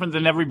much different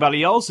than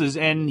everybody else's,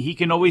 and he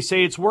can always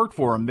say it's worked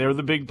for him. They're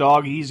the big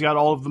dog. He's got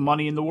all of the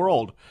money in the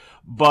world.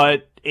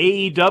 But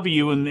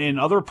AEW and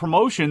other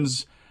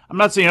promotions, I'm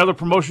not saying other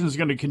promotions are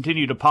going to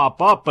continue to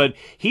pop up, but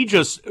he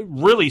just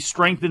really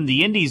strengthened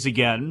the indies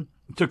again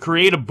to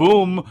create a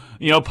boom,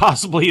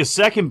 possibly a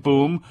second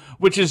boom,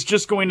 which is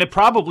just going to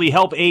probably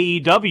help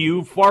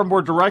AEW far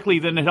more directly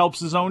than it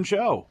helps his own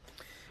show.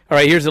 All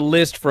right, here's a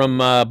list from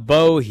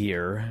Bo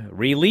here.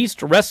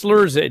 Released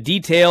wrestlers'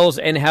 details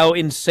and how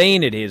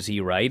insane it is, he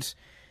writes.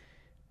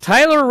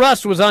 Tyler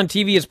Rust was on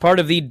TV as part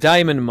of the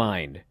Diamond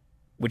Mine,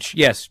 which,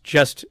 yes,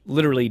 just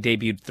literally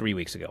debuted 3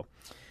 weeks ago.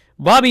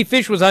 Bobby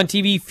Fish was on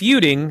TV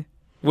feuding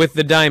with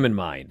the Diamond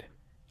Mine,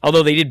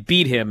 although they did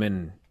beat him,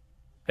 and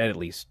that at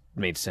least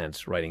made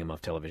sense, writing him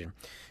off television.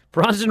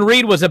 Bronson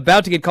Reed was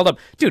about to get called up.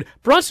 Dude,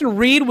 Bronson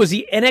Reed was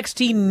the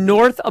NXT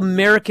North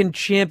American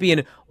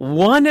champion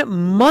 1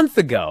 month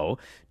ago,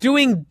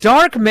 doing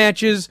dark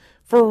matches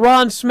for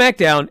Raw and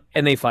SmackDown,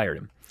 and they fired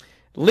him.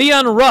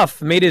 Leon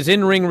Ruff made his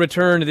in-ring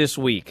return this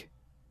week.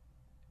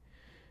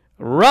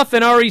 Ruff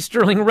and Ari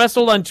Sterling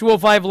wrestled on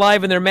 205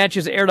 Live, and their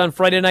matches aired on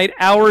Friday night,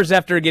 hours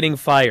after getting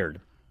fired.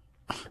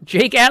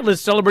 Jake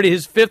Atlas celebrated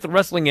his 5th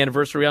wrestling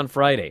anniversary on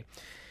Friday.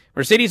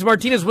 Mercedes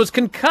Martinez was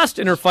concussed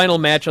in her final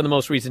match on the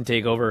most recent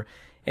TakeOver,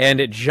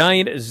 and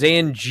Giant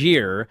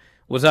Zanjeer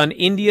was on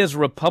India's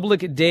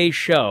Republic Day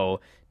show,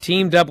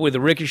 teamed up with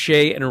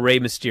Ricochet and Rey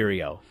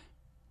Mysterio.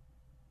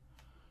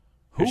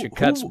 Here's your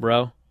cuts,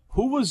 bro.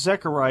 Who was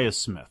Zechariah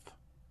Smith?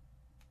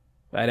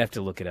 I'd have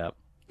to look it up.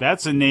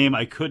 That's a name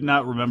I could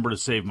not remember to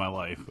save my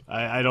life.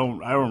 I don't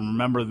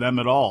remember them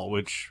at all,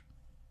 which,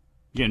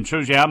 again,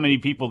 shows you how many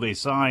people they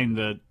signed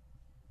that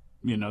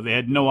They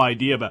had no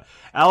idea about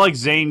Alex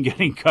Zane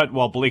getting cut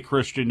while Blake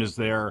Christian is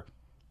there.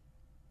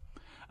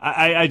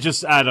 I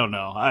don't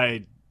know.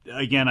 I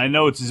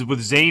know it's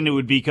with Zane, it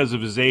would be because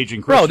of his age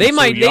and Christian.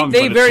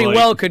 They very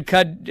well could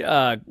cut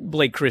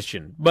Blake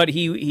Christian, but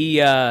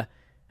he I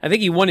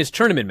think he won his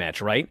tournament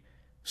match, right?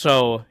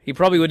 So he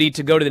probably would need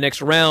to go to the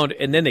next round,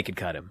 and then they could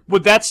cut him.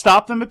 Would that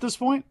stop them at this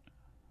point?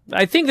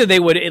 I think that they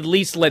would at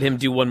least let him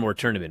do one more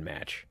tournament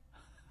match.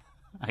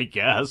 I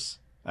guess.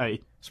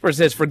 Spurs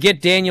says,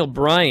 forget Daniel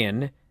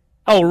Bryan.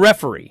 Oh,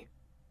 referee.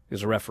 He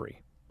was a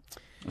referee.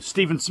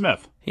 Stephen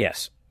Smith.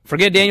 Yes.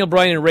 Forget Daniel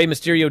Bryan and Rey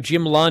Mysterio.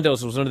 Jim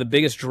Londos was one of the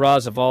biggest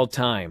draws of all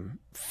time.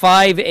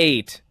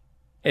 5'8"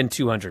 and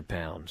 200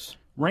 pounds.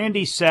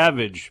 Randy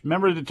Savage.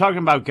 Remember, they're talking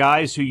about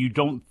guys who you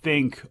don't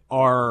think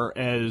are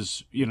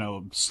as,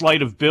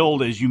 slight of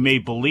build as you may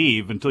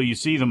believe until you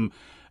see them.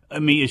 I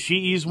mean,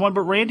 Ishii's one,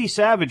 but Randy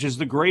Savage is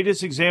the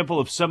greatest example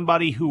of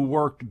somebody who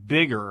worked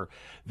bigger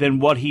than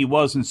what he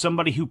was and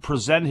somebody who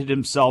presented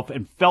himself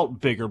and felt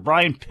bigger.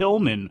 Brian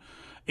Pillman,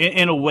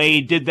 in a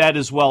way, did that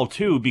as well,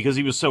 too, because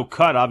he was so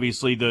cut.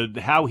 Obviously,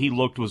 how he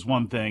looked was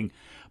one thing.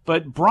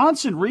 But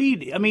Bronson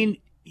Reed, I mean,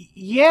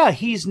 yeah,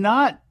 he's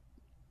not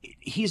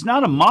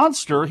a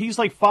monster. He's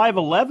like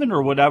 5'11"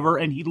 or whatever,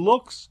 and he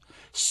looks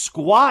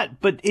squat,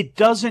 but it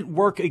doesn't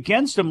work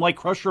against him like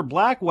Crusher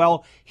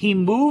Blackwell. He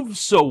moves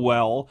so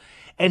well,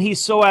 and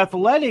he's so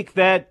athletic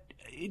that,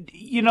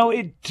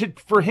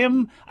 for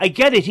him, I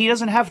get it. He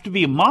doesn't have to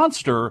be a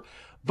monster,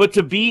 but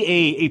to be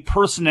a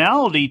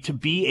personality, to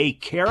be a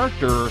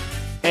character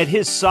at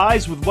his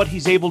size with what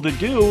he's able to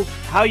do,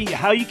 how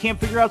you can't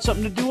figure out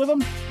something to do with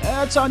him,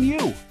 that's on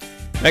you.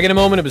 Back in a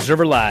moment,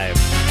 Observer Live.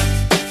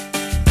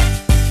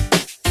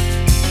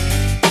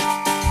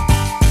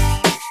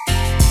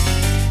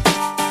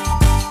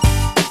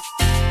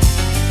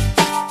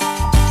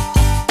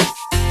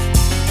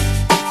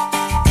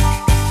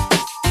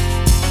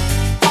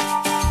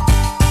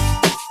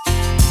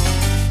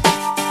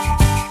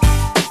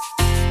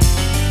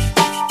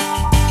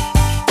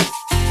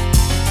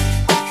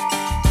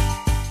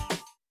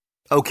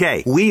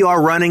 Okay, we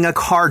are running a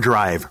car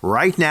drive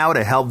right now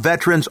to help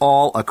veterans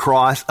all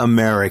across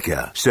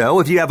America.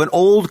 So if you have an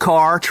old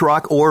car,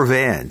 truck, or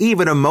van,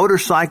 even a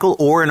motorcycle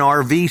or an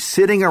RV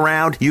sitting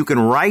around, you can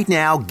right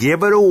now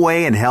give it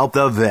away and help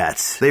the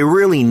vets. They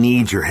really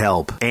need your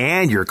help.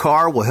 And your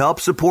car will help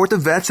support the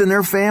vets and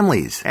their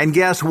families. And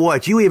guess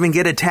what? You even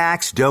get a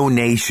tax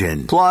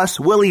donation.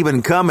 Plus, we'll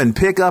even come and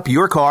pick up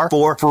your car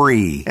for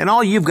free. And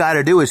all you've got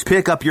to do is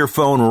pick up your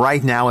phone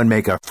right now and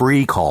make a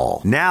free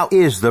call. Now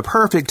is the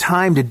perfect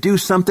time to do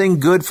something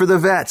good for the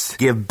vets.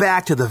 Give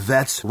back to the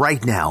vets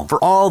right now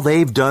for all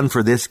they've done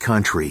for this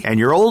country. And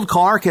your old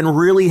car can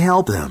really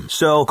help them.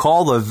 So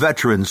call the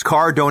Veterans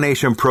Car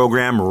Donation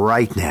Program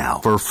right now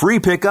for free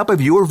pickup of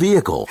your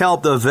vehicle.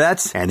 Help the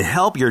vets and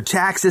help your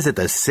taxes at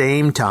the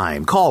same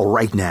time. Call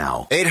right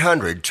now.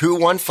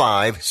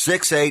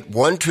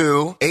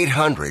 800-215-6812.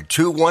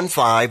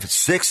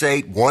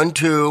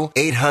 800-215-6812.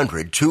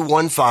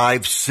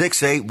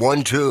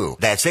 800-215-6812.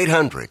 That's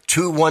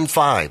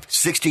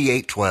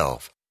 800-215-6812.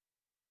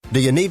 Do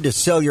you need to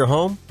sell your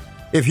home?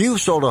 If you've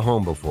sold a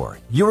home before,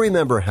 you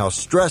remember how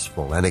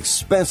stressful and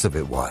expensive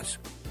it was.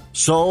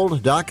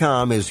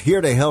 Sold.com is here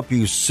to help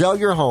you sell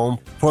your home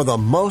for the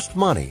most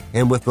money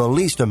and with the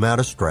least amount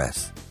of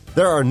stress.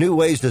 There are new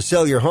ways to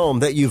sell your home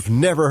that you've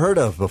never heard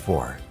of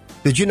before.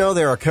 Did you know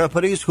there are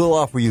companies who'll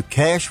offer you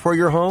cash for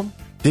your home?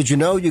 Did you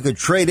know you could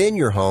trade in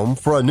your home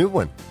for a new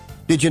one?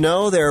 Did you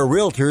know there are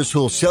realtors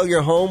who'll sell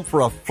your home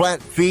for a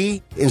flat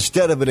fee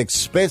instead of an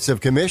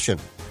expensive commission?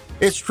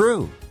 It's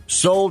true.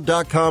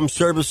 Sold.com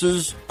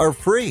services are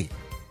free.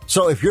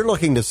 So if you're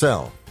looking to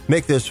sell,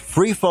 make this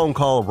free phone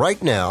call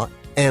right now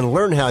and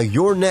learn how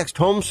your next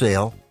home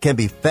sale can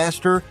be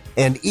faster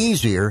and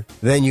easier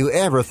than you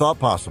ever thought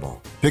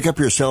possible. Pick up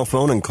your cell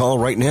phone and call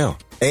right now.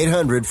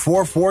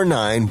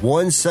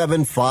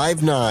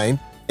 800-449-1759.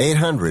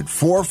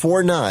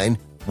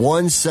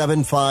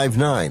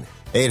 800-449-1759.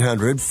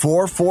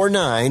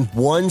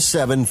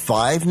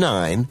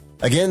 800-449-1759.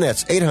 Again,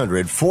 that's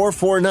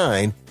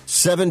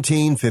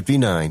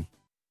 800-449-1759.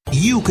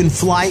 You can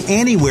fly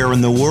anywhere in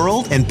the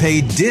world and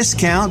pay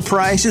discount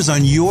prices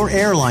on your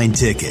airline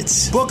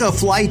tickets. Book a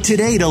flight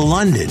today to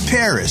London,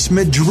 Paris,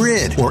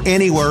 Madrid, or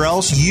anywhere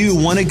else you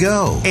want to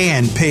go.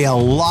 And pay a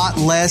lot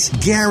less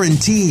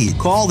guaranteed.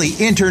 Call the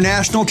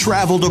International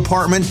Travel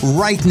Department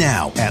right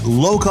now at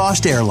Low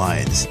Cost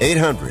Airlines.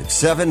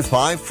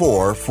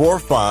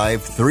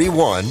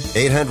 800-754-4531.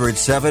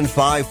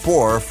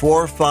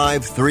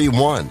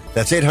 800-754-4531.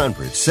 That's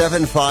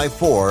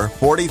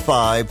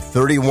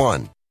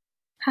 800-754-4531.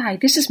 Hi,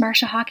 this is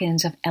Marsha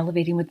Hawkins of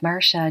Elevating with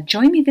Marsha.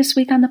 Join me this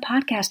week on the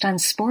podcast on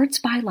Sports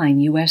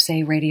Byline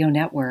USA Radio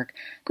Network.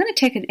 I'm going to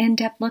take an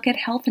in-depth look at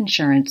health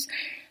insurance.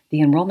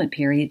 The enrollment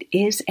period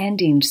is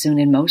ending soon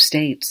in most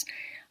states.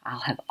 I'll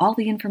have all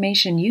the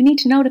information you need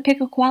to know to pick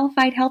a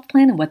qualified health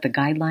plan and what the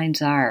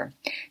guidelines are.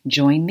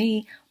 Join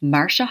me,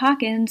 Marsha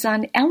Hawkins,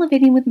 on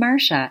Elevating with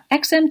Marsha,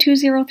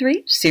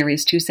 XM203,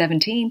 Sirius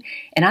 217,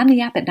 and on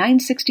the app at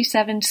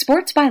 967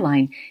 Sports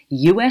Byline,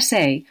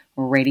 USA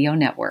Radio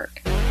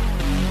Network.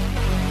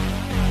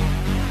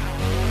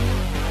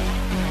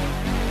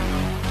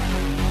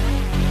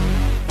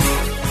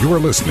 You are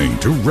listening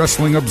to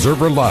Wrestling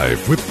Observer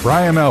Live with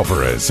Bryan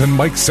Alvarez and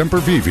Mike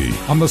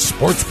Sempervive on the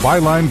Sports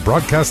Byline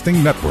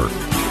Broadcasting Network.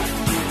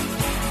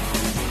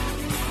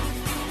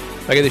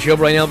 Back at the show,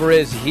 Bryan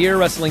Alvarez here,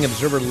 Wrestling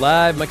Observer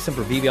Live. Mike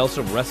Sempervive,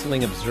 also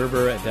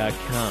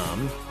WrestlingObserver.com.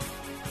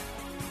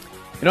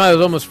 You know, I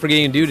was almost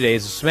forgetting to do today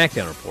is a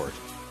SmackDown report.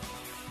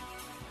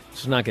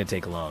 This is not going to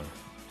take long.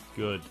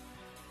 Good.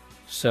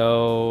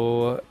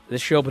 So,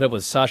 this show opened up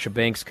with Sasha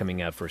Banks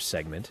coming out for a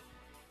segment.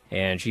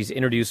 And she's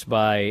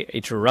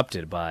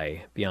interrupted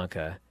by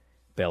Bianca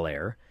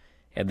Belair.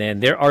 And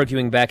then they're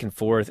arguing back and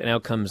forth, and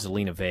out comes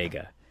Zelina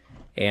Vega.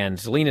 And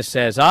Zelina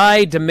says,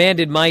 I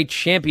demanded my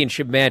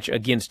championship match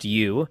against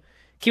you.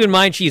 Keep in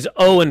mind, she's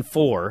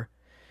 0-4.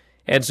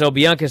 And so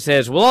Bianca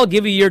says, well, I'll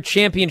give you your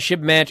championship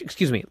match.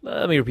 Excuse me,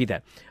 let me repeat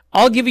that.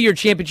 I'll give you your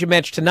championship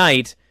match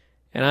tonight,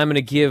 and I'm going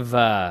to give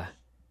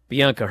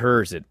Bianca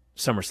hers at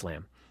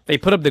SummerSlam. They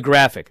put up the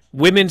graphic.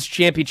 Women's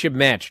championship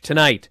match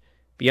tonight.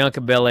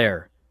 Bianca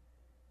Belair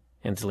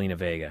and Zelina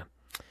Vega.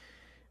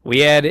 We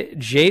had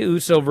Jey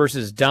Uso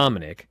versus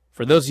Dominic.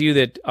 For those of you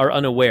that are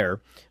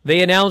unaware,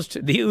 they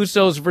announced the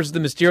Usos versus the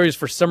Mysterios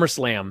for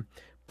SummerSlam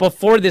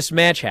before this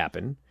match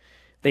happened.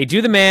 They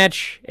do the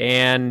match,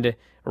 and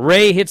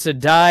Rey hits a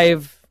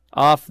dive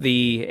off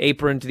the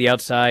apron to the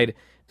outside.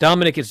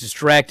 Dominic is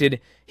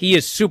distracted. He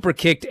is super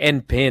kicked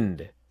and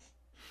pinned.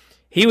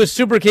 He was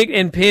super kicked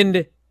and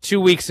pinned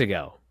 2 weeks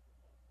ago.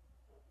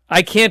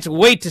 I can't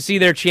wait to see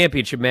their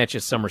championship match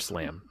at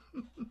SummerSlam.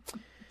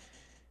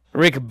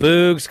 Rick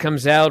Boogs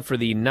comes out for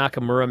the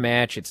Nakamura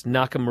match. It's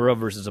Nakamura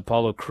versus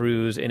Apollo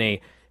Crews in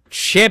a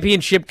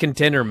championship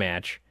contender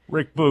match.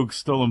 Rick Boogs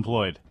still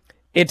employed.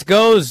 It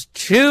goes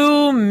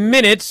 2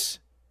 minutes,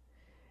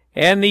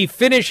 and the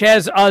finish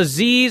has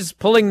Aziz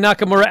pulling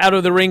Nakamura out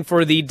of the ring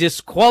for the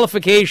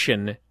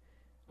disqualification,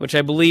 which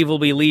I believe will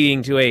be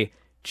leading to a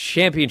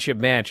championship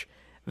match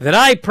that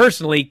I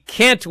personally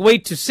can't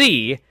wait to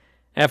see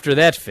after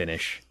that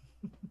finish.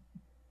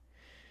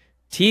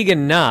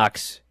 Tegan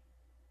Nox,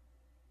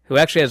 who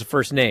actually has a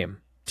first name,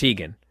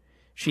 Tegan.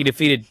 She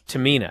defeated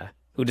Tamina,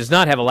 who does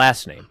not have a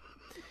last name.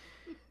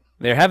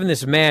 They're having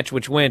this match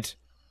which went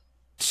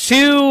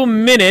 2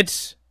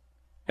 minutes,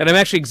 and I'm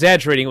actually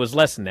exaggerating, it was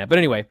less than that. But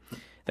anyway,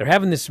 they're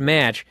having this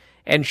match,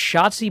 and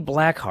Shotzi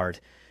Blackheart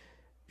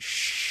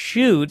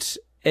shoots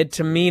at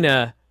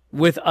Tamina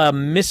with a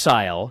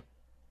missile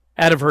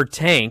out of her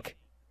tank.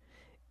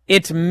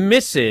 It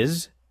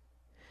misses,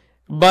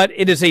 but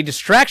it is a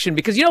distraction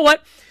because you know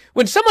what?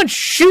 When someone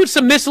shoots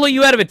a missile at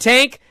you out of a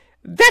tank,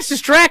 that's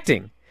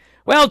distracting.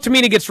 Well,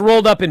 Tamina gets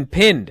rolled up and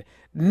pinned.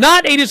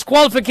 Not a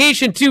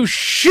disqualification to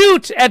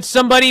shoot at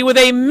somebody with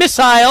a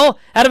missile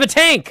out of a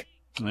tank.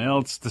 Well,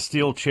 it's the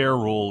steel chair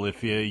rule.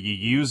 If you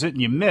use it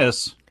and you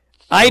miss...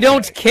 I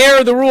don't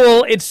care the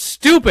rule. It's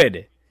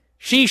stupid.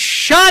 She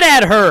shot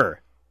at her.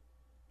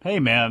 Hey,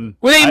 man.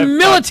 With a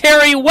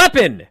military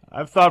weapon.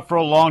 I've thought for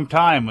a long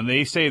time, when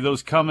they say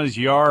those come as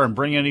you are and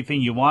bring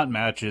anything you want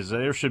matches,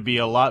 there should be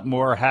a lot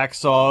more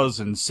hacksaws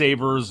and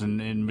sabers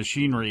and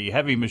machinery,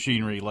 heavy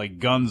machinery like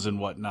guns and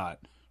whatnot.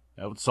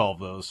 That would solve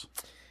those.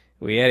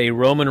 We had a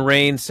Roman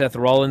Reigns, Seth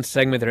Rollins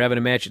segment. They're having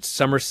a match at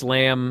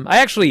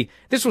SummerSlam.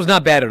 This was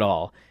not bad at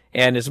all.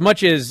 And as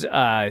much as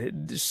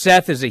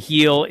Seth as a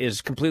heel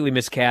is completely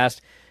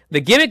miscast, the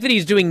gimmick that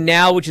he's doing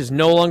now, which is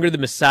no longer the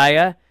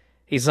Messiah,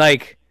 he's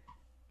like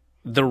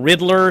the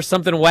Riddler or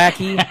something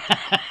wacky.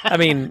 I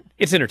mean,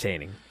 it's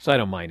entertaining, so I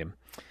don't mind him.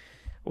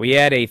 We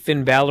had a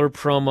Finn Balor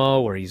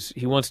promo where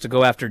he wants to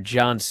go after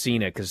John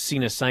Cena because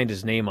Cena signed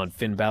his name on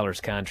Finn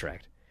Balor's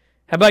contract.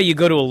 How about you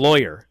go to a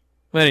lawyer?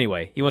 Well,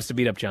 anyway, he wants to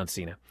beat up John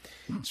Cena.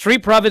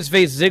 Street Profits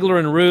face Ziggler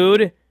and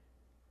Rude.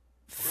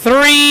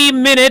 3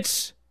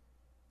 minutes.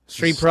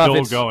 Street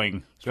Profits still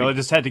going. So I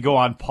just had to go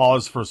on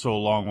pause for so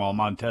long while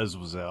Montez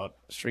was out.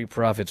 Street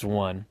Profits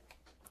won.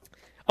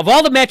 Of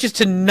all the matches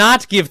to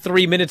not give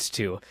 3 minutes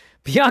to,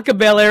 Bianca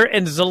Belair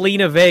and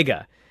Zelina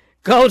Vega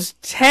goes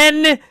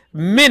 10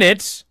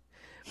 minutes.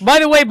 By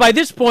the way, by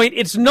this point,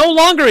 it's no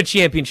longer a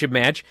championship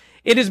match.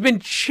 It has been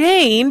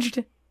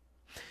changed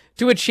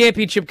to a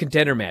championship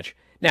contender match.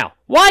 Now,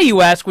 why,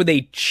 you ask, would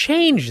they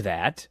change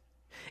that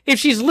if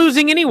she's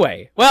losing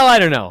anyway? Well, I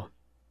don't know.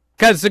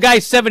 Because the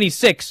guy's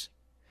 76.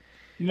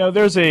 You know,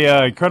 there's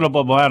a incredible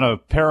amount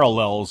of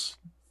parallels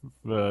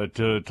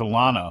to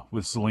Lana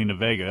with Zelina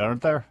Vega,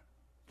 aren't there?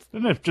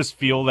 Doesn't it just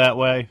feel that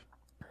way?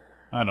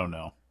 I don't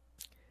know.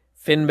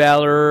 Finn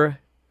Balor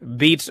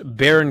beats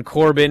Baron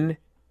Corbin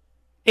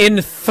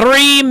in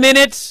 3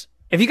 minutes.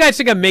 If you guys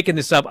think I'm making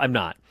this up, I'm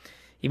not.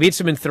 He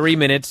beats him in 3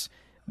 minutes.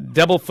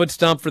 Double foot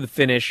stomp for the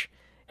finish.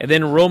 And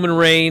then Roman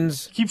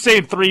Reigns. Keep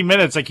saying 3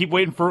 minutes. I keep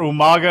waiting for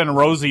Umaga and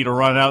Rosie to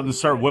run out and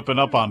start whipping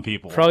up on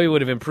people. Probably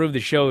would have improved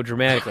the show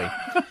dramatically.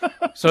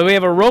 So we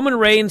have a Roman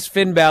Reigns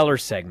Finn Balor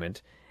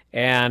segment,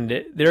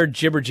 and they're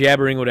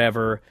jibber-jabbering,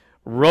 whatever.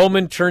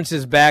 Roman turns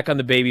his back on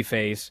the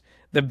babyface.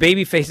 The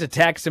babyface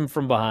attacks him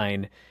from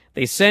behind.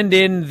 They send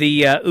in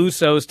the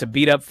Usos to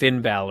beat up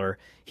Finn Balor.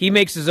 He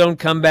makes his own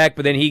comeback,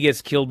 but then he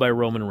gets killed by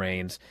Roman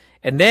Reigns.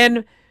 And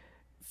then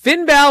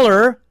Finn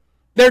Balor...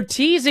 They're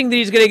teasing that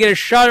he's going to get a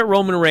shot at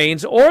Roman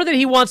Reigns or that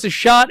he wants a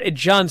shot at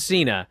John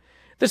Cena.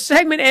 The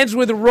segment ends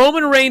with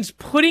Roman Reigns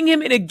putting him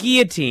in a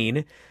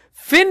guillotine.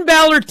 Finn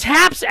Balor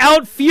taps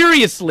out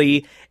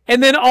furiously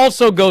and then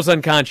also goes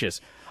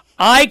unconscious.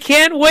 I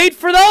can't wait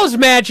for those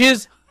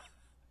matches.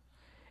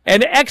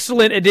 An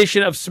excellent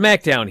edition of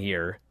SmackDown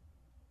here.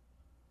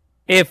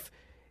 If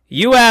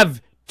you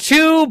have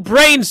 2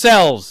 brain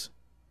cells.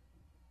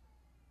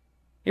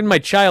 Even my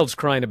child's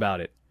crying about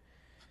it.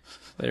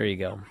 There you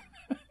go.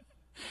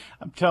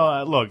 I'm telling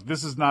you, look,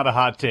 this is not a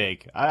hot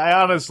take. I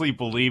honestly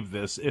believe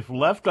this. If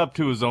left up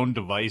to his own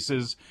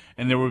devices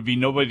and there would be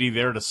nobody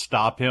there to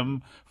stop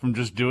him from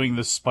just doing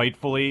this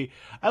spitefully,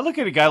 I look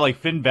at a guy like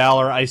Finn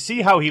Balor, I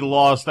see how he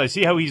lost, I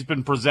see how he's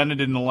been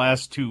presented in the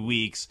last 2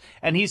 weeks,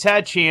 and he's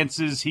had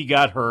chances, he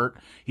got hurt.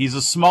 He's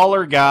a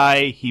smaller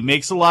guy, he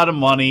makes a lot of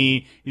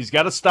money, he's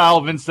got a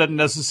style Vince doesn't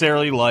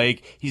necessarily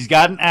like, he's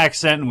got an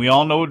accent, and we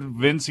all know what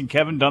Vince and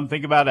Kevin Dunn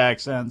think about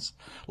accents.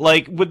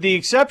 Like, with the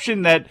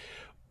exception that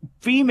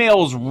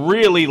females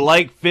really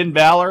like Finn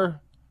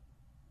Balor,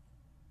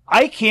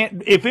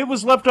 if it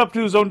was left up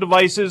to his own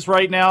devices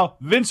right now,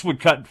 Vince would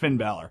cut Finn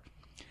Balor.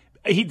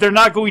 They're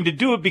not going to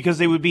do it because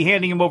they would be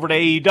handing him over to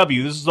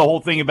AEW. This is the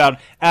whole thing about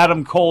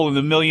Adam Cole and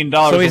the $1 million.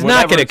 So he's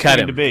not going to cut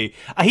him.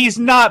 He's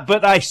not,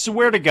 but I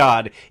swear to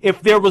God,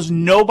 if there was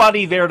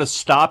nobody there to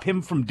stop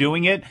him from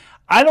doing it,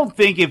 I don't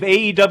think if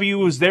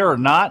AEW was there or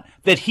not,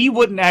 that he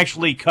wouldn't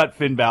actually cut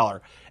Finn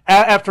Balor.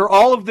 After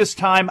all of this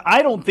time,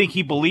 I don't think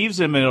he believes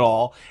him at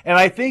all. And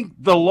I think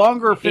the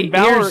longer Finn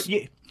Balor,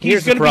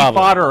 he's going to be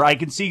fodder I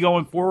can see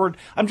going forward.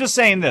 I'm just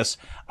saying this.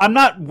 I'm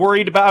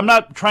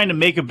not trying to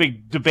make a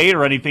big debate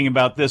or anything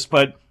about this,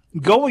 but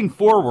going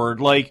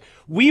forward, like,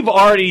 we've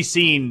already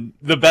seen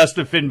the best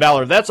of Finn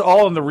Balor. That's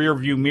all in the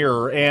rearview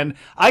mirror, and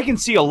I can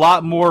see a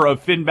lot more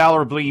of Finn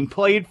Balor being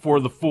played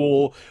for the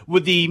fool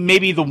with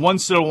maybe the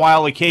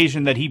once-in-a-while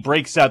occasion that he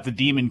breaks out the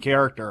demon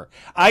character.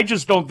 I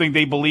just don't think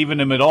they believe in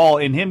him at all,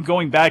 and him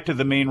going back to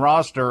the main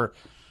roster,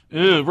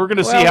 we're going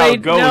to see how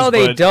it goes. No,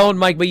 they don't,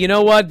 Mike, but you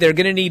know what? They're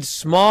going to need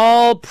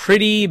small,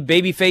 pretty,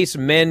 babyface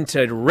men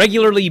to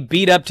regularly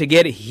beat up to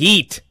get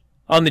heat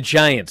on the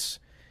Giants.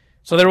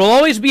 So there will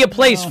always be a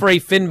place for a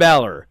Finn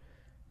Balor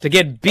to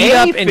get beat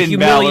up and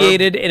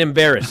humiliated and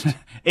embarrassed.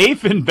 A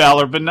Finn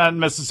Balor, but not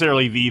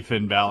necessarily the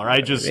Finn Balor.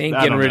 They ain't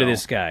getting rid of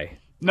this guy.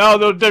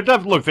 No, they're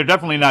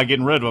definitely not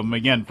getting rid of him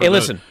again for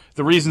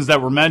the reasons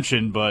that were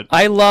mentioned. But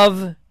I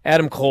love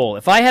Adam Cole.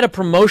 If I had a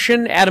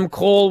promotion, Adam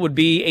Cole would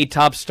be a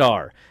top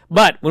star.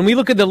 But when we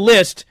look at the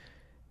list,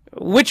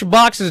 which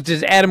boxes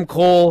does Adam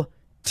Cole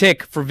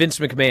tick for Vince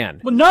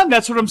McMahon? Well, none.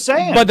 That's what I'm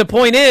saying. But the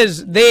point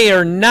is, they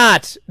are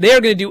not. They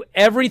are going to do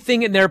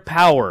everything in their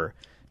power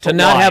to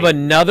not have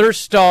another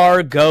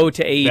star go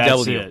to AEW.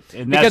 That's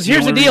it. Because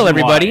here's the deal,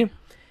 everybody.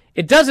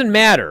 It doesn't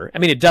matter. I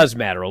mean, it does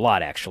matter a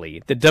lot,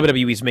 actually. The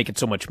WWE's making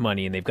so much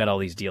money, and they've got all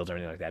these deals and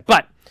everything like that.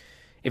 But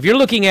if you're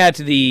looking at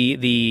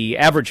the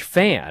average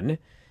fan,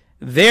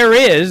 there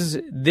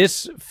is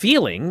this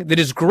feeling that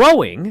is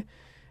growing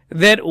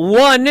that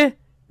one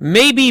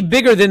may be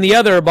bigger than the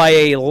other by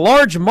a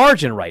large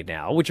margin right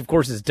now, which, of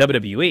course, is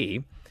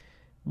WWE.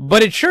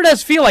 But it sure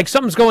does feel like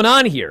something's going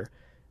on here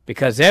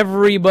because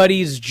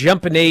everybody's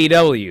jumping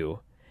AEW,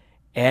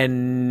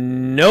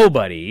 and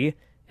nobody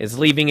is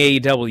leaving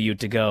AEW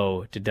to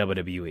go to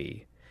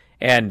WWE.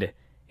 And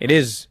it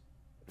is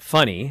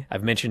funny,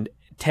 I've mentioned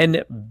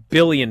 10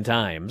 billion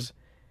times,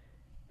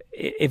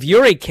 if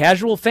you're a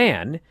casual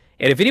fan,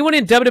 and if anyone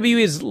in WWE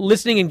is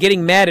listening and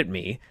getting mad at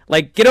me,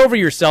 like, get over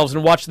yourselves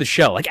and watch the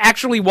show. Like,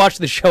 actually watch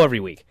the show every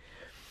week.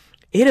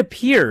 It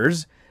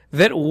appears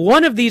that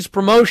one of these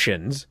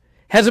promotions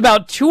has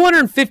about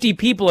 250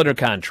 people under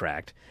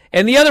contract,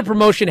 and the other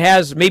promotion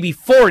has maybe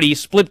 40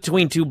 split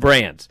between two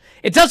brands.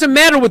 It doesn't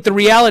matter what the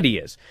reality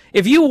is.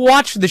 If you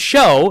watch the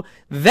show,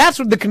 that's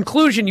what the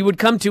conclusion you would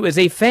come to as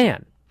a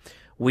fan.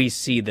 We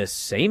see the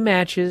same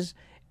matches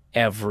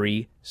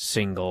every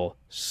single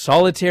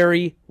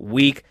solitary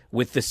week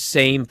with the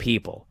same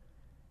people.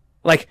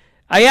 Like,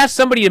 I asked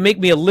somebody to make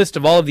me a list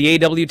of all of the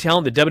AEW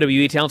talent, the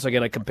WWE talent, so I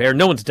can compare.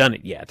 No one's done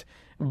it yet.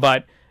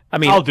 But, I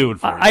mean, I'll do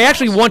it for you. I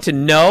actually want to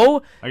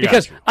know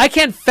because I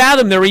can't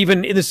fathom they're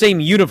even in the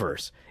same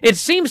universe. It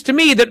seems to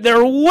me that there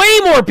are way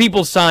more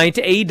people signed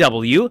to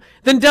AEW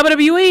than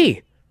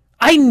WWE.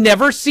 I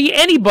never see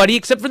anybody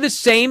except for the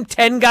same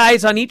 10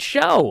 guys on each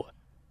show.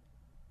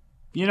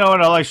 You know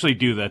what? I'll actually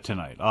do that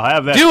tonight. I'll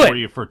have that for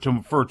you for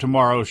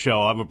tomorrow's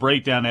show. I'll have a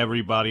breakdown of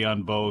everybody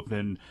on both.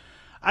 And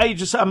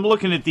I'm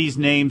looking at these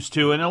names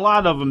too, and a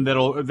lot of them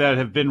that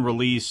have been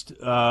released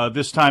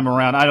this time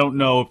around. I don't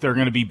know if they're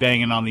going to be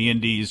banging on the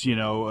indies,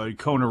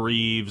 Kona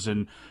Reeves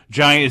and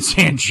Giant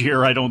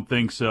Sangier. I don't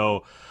think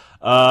so.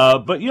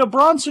 But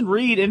Bronson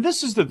Reed, and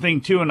this is the thing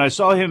too, and I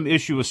saw him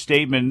issue a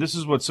statement. This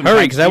is what some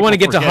hurry, because I want to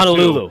get to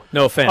Honolulu. Too.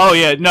 No offense. Oh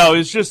yeah, no,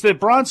 it's just that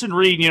Bronson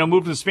Reed,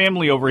 moved his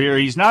family over here.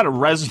 He's not a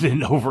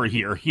resident over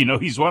here.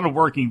 He's on a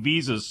working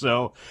visa,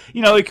 so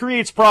it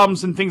creates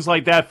problems and things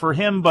like that for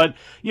him. But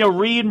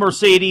Reed,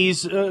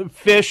 Mercedes,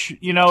 Fish,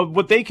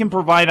 what they can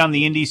provide on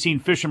the indie scene,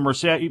 Fish and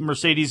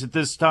Mercedes at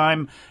this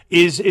time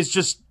is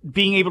just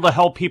being able to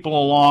help people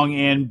along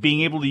and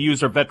being able to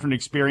use our veteran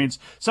experience.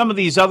 Some of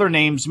these other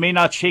names may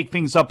not shake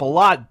things up a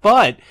lot,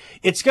 but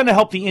it's going to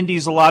help the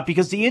indies a lot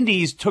because the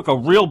indies took a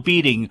real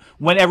beating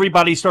when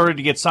everybody started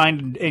to get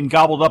signed and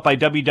gobbled up by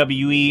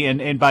WWE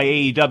and by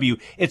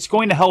AEW. It's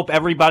going to help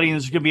everybody, and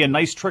there's going to be a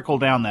nice trickle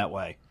down that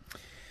way.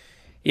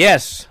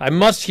 Yes, I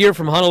must hear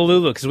from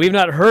Honolulu because we've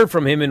not heard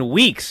from him in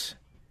weeks.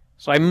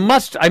 So I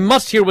must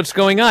hear what's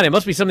going on. It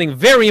must be something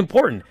very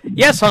important.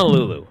 Yes,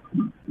 Honolulu.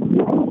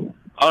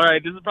 All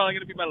right, this is probably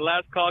going to be my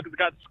last call because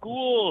I got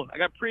school. I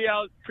got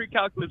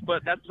pre-calculus,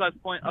 but that's besides the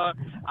point. I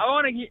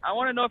want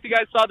to know if you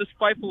guys saw this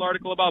Fightful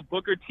article about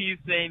Booker T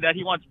saying that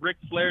he wants Ric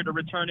Flair to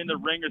return in the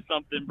ring or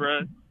something,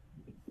 bruh.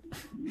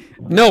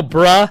 No,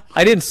 bruh.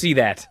 I didn't see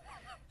that.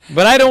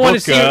 But I don't want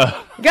to see it.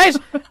 Guys,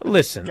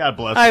 listen. God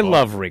bless I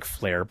love Ric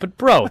Flair, but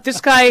bro,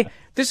 this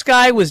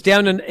guy was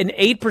down an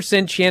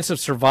 8% chance of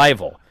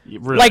survival.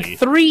 Really? Like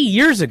 3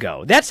 years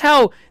ago.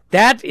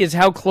 That is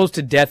how close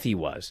to death he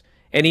was.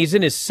 And he's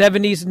in his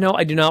 70s. No,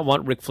 I do not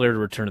want Ric Flair to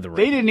return to the ring.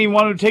 They didn't even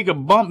want him to take a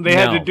bump. They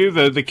had to do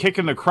the kick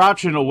in the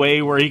crotch in a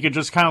way where he could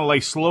just kind of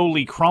like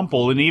slowly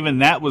crumple, and even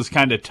that was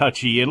kind of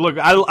touchy. And look,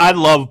 I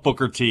love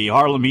Booker T.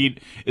 Harlem Heat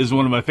is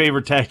one of my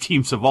favorite tag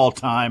teams of all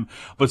time,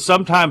 but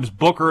sometimes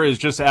Booker is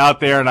just out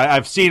there, and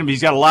I've seen him.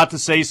 He's got a lot to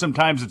say.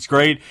 Sometimes it's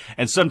great,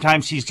 and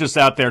sometimes he's just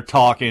out there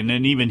talking,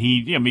 and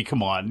even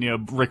come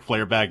on, Ric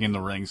Flair back in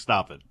the ring.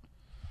 Stop it.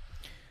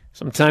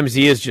 Sometimes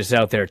he is just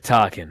out there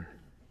talking.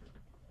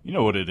 You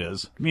know what it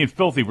is. Me and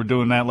Filthy were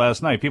doing that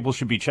last night. People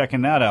should be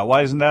checking that out.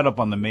 Why isn't that up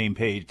on the main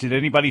page? Did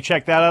anybody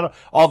check that out?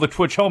 All the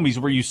Twitch homies,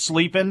 were you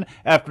sleeping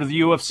after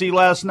the UFC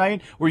last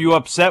night? Were you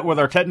upset with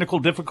our technical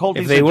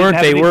difficulties? If they weren't,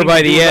 they were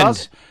by the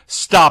end.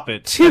 Stop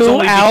it.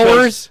 2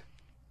 hours?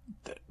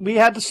 We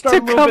had to start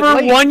to a little bit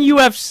cover late. one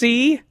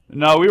UFC?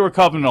 No, we were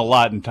covering a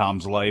lot in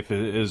Tom's life,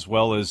 as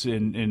well as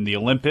in the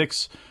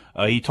Olympics.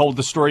 He told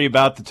the story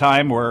about the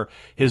time where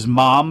his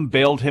mom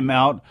bailed him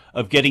out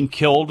of getting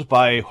killed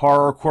by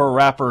horrorcore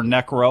rapper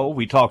Necro.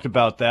 We talked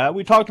about that.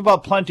 We talked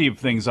about plenty of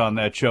things on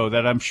that show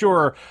that I'm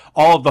sure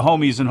all of the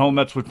homies and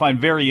homettes would find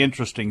very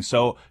interesting.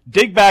 So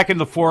dig back in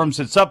the forums.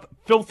 It's up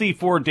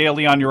Filthy4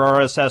 daily on your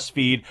RSS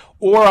feed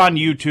or on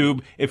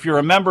YouTube if you're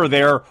a member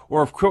there,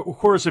 or of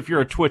course if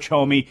you're a Twitch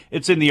homie,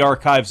 it's in the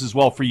archives as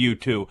well for you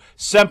too.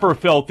 Semper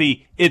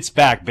Filthy, it's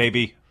back,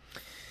 baby.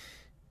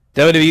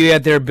 WWE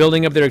out there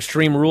building up their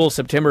Extreme Rules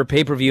September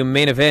pay-per-view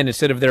main event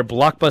instead of their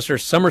blockbuster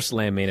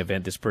SummerSlam main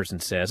event, this person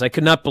says. I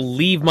could not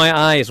believe my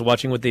eyes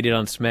watching what they did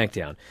on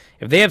SmackDown.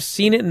 If they have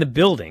seen it in the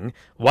building,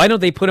 why don't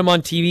they put him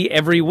on TV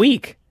every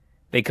week?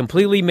 They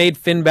completely made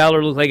Finn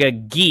Balor look like a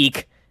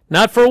geek,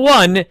 not for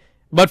 1,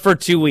 but for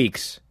 2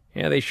 weeks.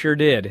 Yeah, they sure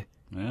did.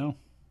 Well,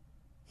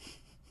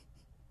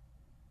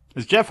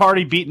 has Jeff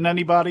Hardy beaten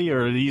anybody,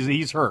 or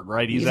he's hurt,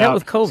 right? He's out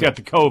with COVID. He's got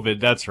the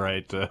COVID, that's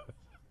right.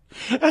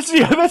 That's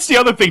the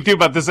other thing too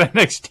about this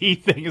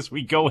NXT thing as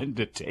we go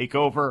into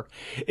TakeOver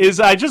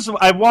is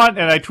I want,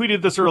 and I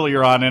tweeted this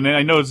earlier on, and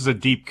I know this is a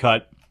deep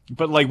cut,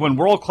 but like when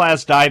World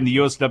Class died and the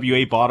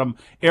USWA bottom,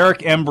 Eric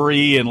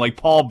Embry and like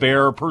Paul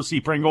Bearer,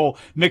 Percy Pringle,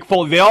 Mick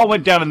Foley, they all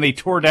went down and they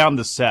tore down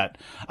the set.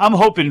 I'm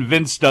hoping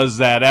Vince does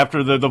that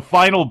after the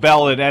final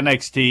bell at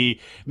NXT.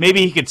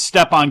 Maybe he could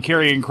step on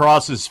Karrion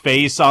Kross's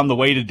face on the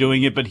way to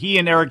doing it, but he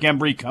and Eric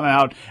Embry come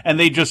out and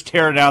they just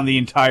tear down the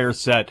entire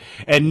set.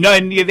 And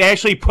they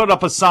actually put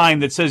up a sign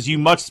that says you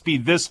must be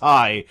this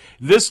high,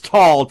 this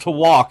tall to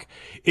walk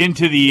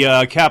into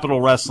the Capitol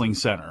Wrestling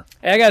Center.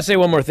 I gotta say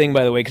one more thing,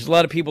 by the way, because a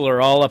lot of people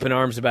are all up in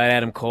arms about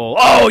Adam Cole.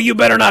 Oh, you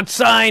better not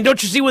sign.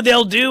 Don't you see what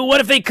they'll do?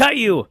 What if they cut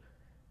you?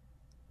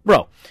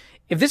 Bro,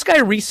 if this guy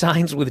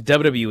re-signs with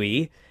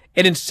WWE,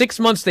 and in 6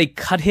 months they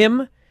cut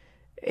him,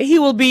 he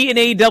will be in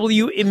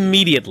AEW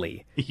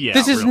immediately. Yeah,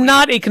 this is really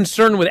not a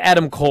concern with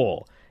Adam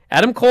Cole.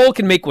 Adam Cole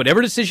can make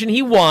whatever decision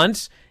he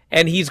wants,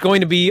 and he's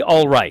going to be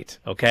all right,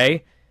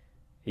 okay?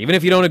 Even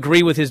if you don't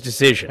agree with his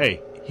decision.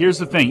 Hey, here's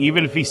the thing.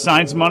 Even if he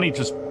signs money,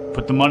 just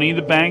put the money in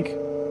the bank.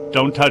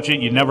 Don't touch it.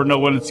 You never know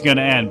when it's going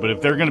to end. But if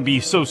they're going to be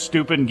so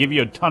stupid and give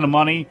you a ton of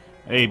money,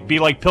 hey, be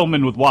like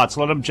Pillman with Watts.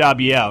 Let them job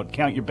you out.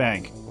 Count your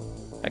bank.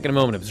 Back in a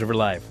moment, Observer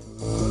Live.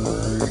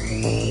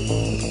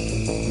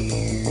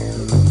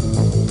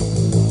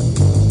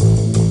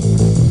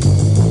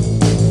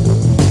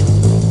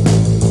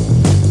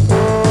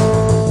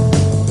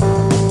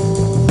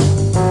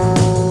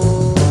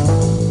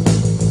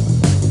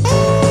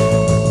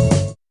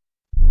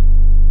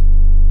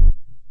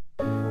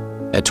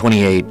 At At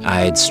 28, I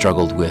had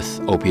struggled with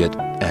opiate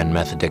and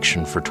meth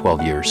addiction for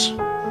 12 years.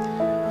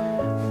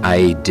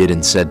 I did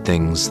and said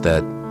things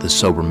that the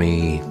sober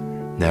me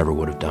never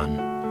would have done.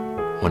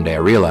 One day I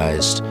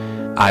realized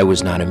I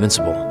was not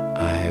invincible.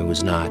 I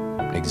was not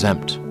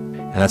exempt.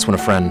 And that's when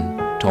a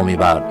friend told me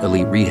about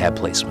elite rehab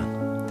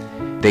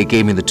placement. They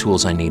gave me the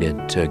tools I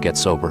needed to get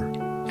sober,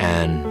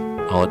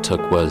 and all it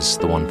took was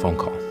the one phone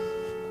call.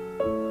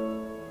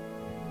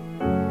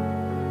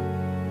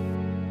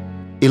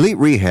 Elite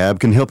Rehab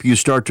can help you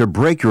start to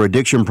break your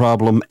addiction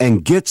problem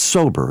and get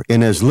sober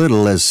in as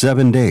little as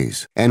 7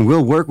 days. And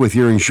we'll work with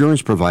your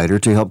insurance provider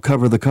to help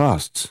cover the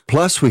costs.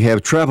 Plus, we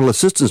have travel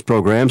assistance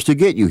programs to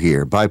get you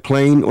here by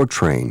plane or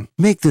train.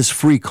 Make this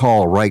free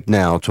call right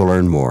now to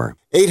learn more.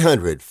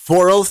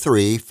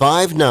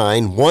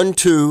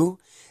 800-403-5912.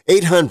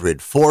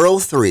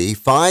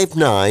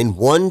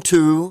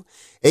 800-403-5912.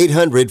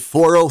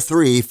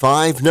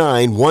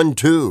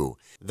 800-403-5912.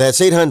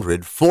 That's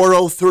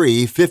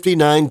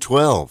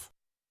 800-403-5912.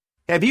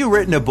 Have you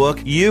written a book?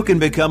 You can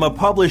become a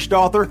published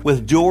author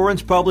with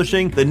Dorrance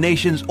Publishing, the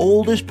nation's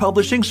oldest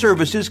publishing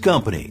services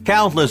company.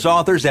 Countless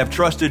authors have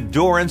trusted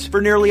Dorrance for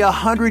nearly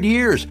 100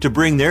 years to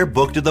bring their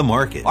book to the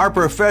market. Our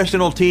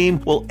professional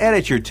team will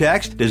edit your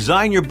text,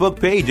 design your book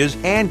pages,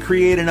 and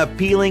create an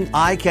appealing,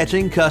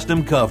 eye-catching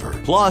custom cover.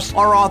 Plus,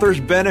 our authors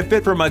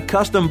benefit from a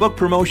custom book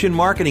promotion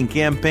marketing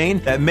campaign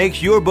that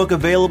makes your book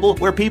available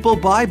where people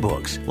buy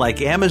books,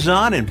 like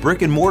Amazon and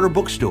brick-and-mortar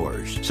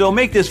bookstores. So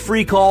make this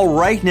free call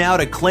right now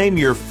to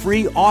claim your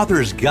free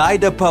author's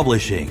guide to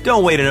publishing.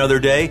 Don't wait another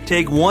day.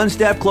 Take one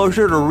step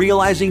closer to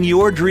realizing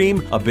your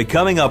dream of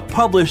becoming a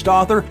published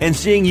author and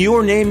seeing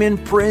your name in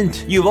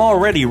print. You've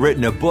already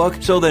written a book,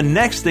 so the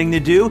next thing to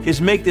do is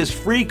make this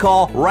free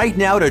call right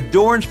now to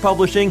Dorrance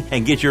Publishing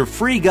and get your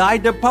free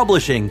guide to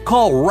publishing.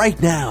 Call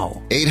right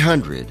now.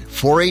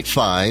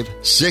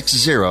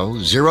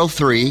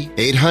 800-485-6003.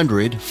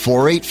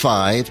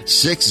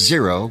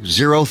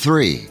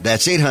 800-485-6003.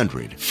 That's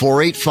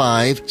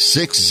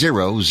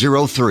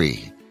 800-485-6003.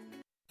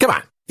 Come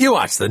on, you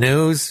watch the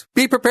news.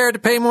 Be prepared to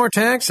pay more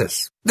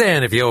taxes.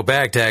 Then if you owe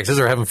back taxes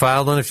or haven't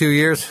filed in a few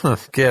years,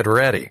 get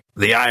ready.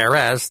 The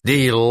IRS,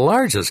 the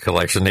largest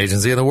collection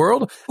agency in the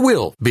world,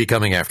 will be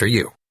coming after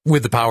you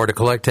with the power to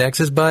collect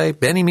taxes by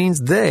any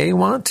means they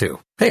want to.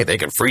 Hey, they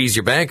can freeze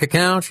your bank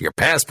account, your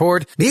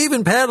passport,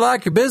 even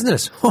padlock your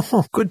business.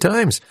 Oh, good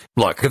times.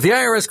 Look, if the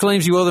IRS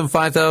claims you owe them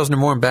 $5,000 or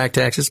more in back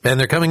taxes and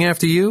they're coming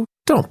after you,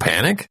 don't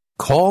panic.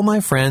 Call my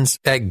friends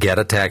at Get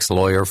a Tax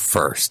Lawyer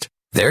first.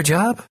 Their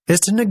job is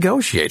to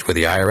negotiate with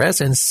the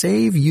IRS and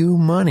save you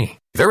money.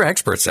 They're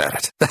experts at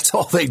it. That's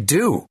all they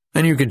do,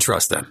 and you can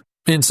trust them.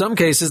 In some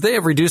cases, they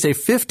have reduced a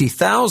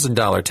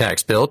 $50,000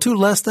 tax bill to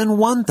less than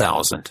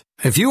 $1,000.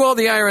 If you owe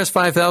the IRS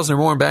 $5,000 or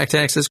more in back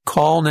taxes,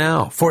 call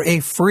now for a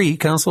free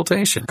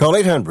consultation. Call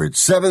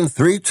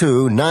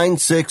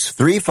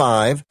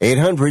 800-732-9635.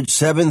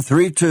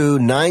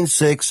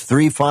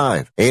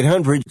 800-732-9635.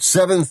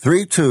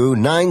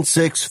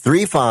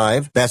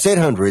 800-732-9635. That's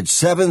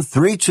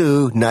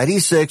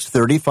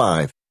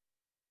 800-732-9635.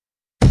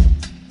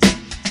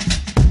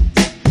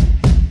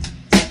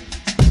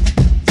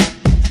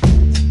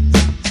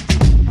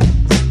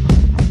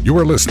 You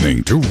are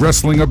listening to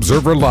Wrestling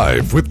Observer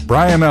Live with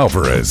Bryan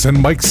Alvarez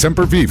and Mike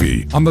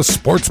Sempervive on the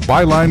Sports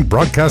Byline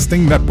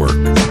Broadcasting Network.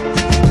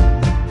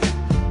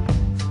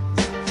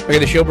 Okay,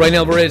 the show, Bryan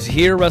Alvarez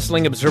here,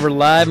 Wrestling Observer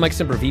Live. Mike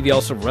Sempervive,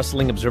 also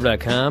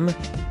WrestlingObserver.com.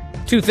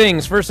 Two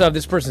things. First off,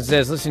 this person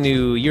says, listen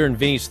to your and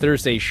Vinny's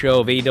Thursday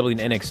show of AEW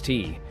and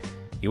NXT.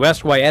 You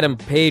asked why Adam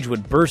Page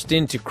would burst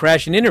in to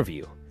crash an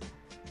interview.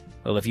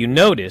 Well, if you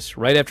notice,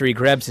 right after he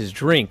grabs his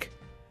drink,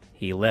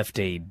 he left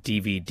a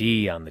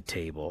DVD on the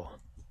table.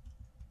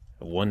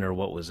 I wonder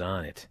what was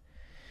on it.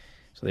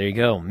 So there you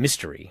go.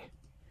 Mystery.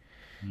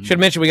 Should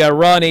mention we got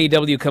Raw and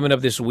AEW coming up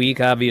this week,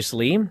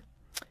 obviously.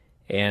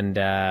 And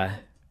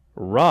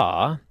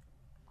Raw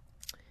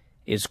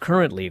is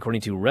currently, according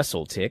to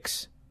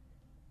WrestleTix,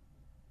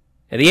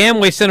 at the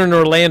Amway Center in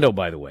Orlando,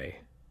 by the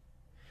way.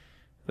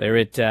 They're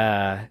at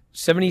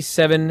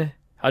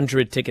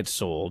 7,700 tickets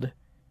sold,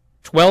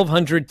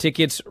 1,200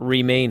 tickets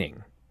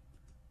remaining.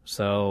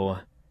 So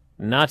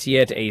not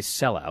yet a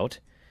sellout.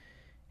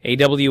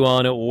 AW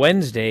on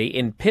Wednesday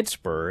in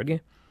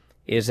Pittsburgh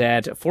is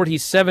at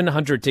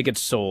 4,700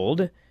 tickets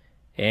sold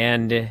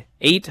and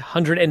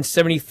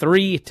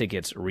 873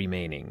 tickets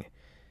remaining.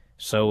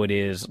 So it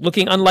is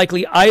looking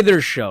unlikely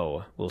either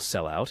show will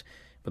sell out.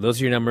 But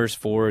those are your numbers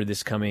for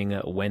this coming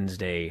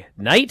Wednesday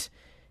night.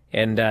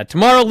 And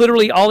tomorrow,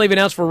 literally, all they've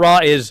announced for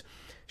Raw is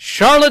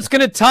Charlotte's going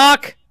to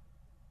talk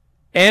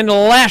and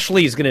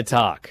Lashley's going to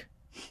talk.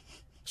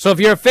 So if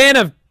you're a fan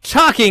of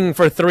talking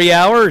for 3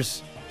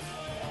 hours,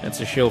 that's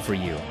a show for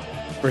you.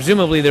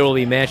 Presumably there will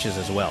be matches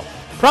as well.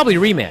 Probably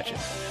rematches.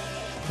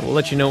 We'll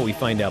let you know what we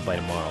find out by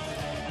tomorrow.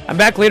 I'm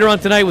back later on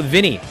tonight with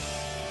Vinny.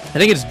 I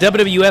think it's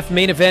WWF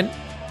main event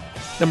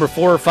number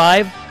 4 or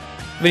 5.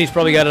 Vinny's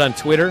probably got it on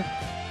Twitter.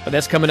 But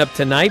that's coming up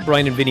tonight.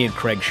 Bryan and Vinny and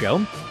Craig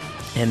show.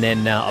 And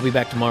then I'll be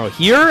back tomorrow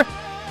here.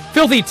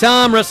 Filthy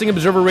Tom, Wrestling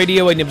Observer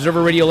Radio and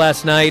Observer Radio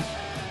last night.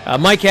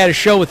 Mike had a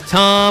show with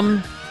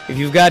Tom. If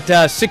you've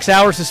got 6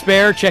 hours to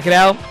spare, check it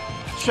out.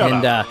 Shut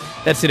up.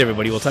 That's it,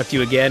 everybody. We'll talk to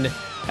you again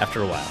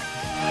after a while.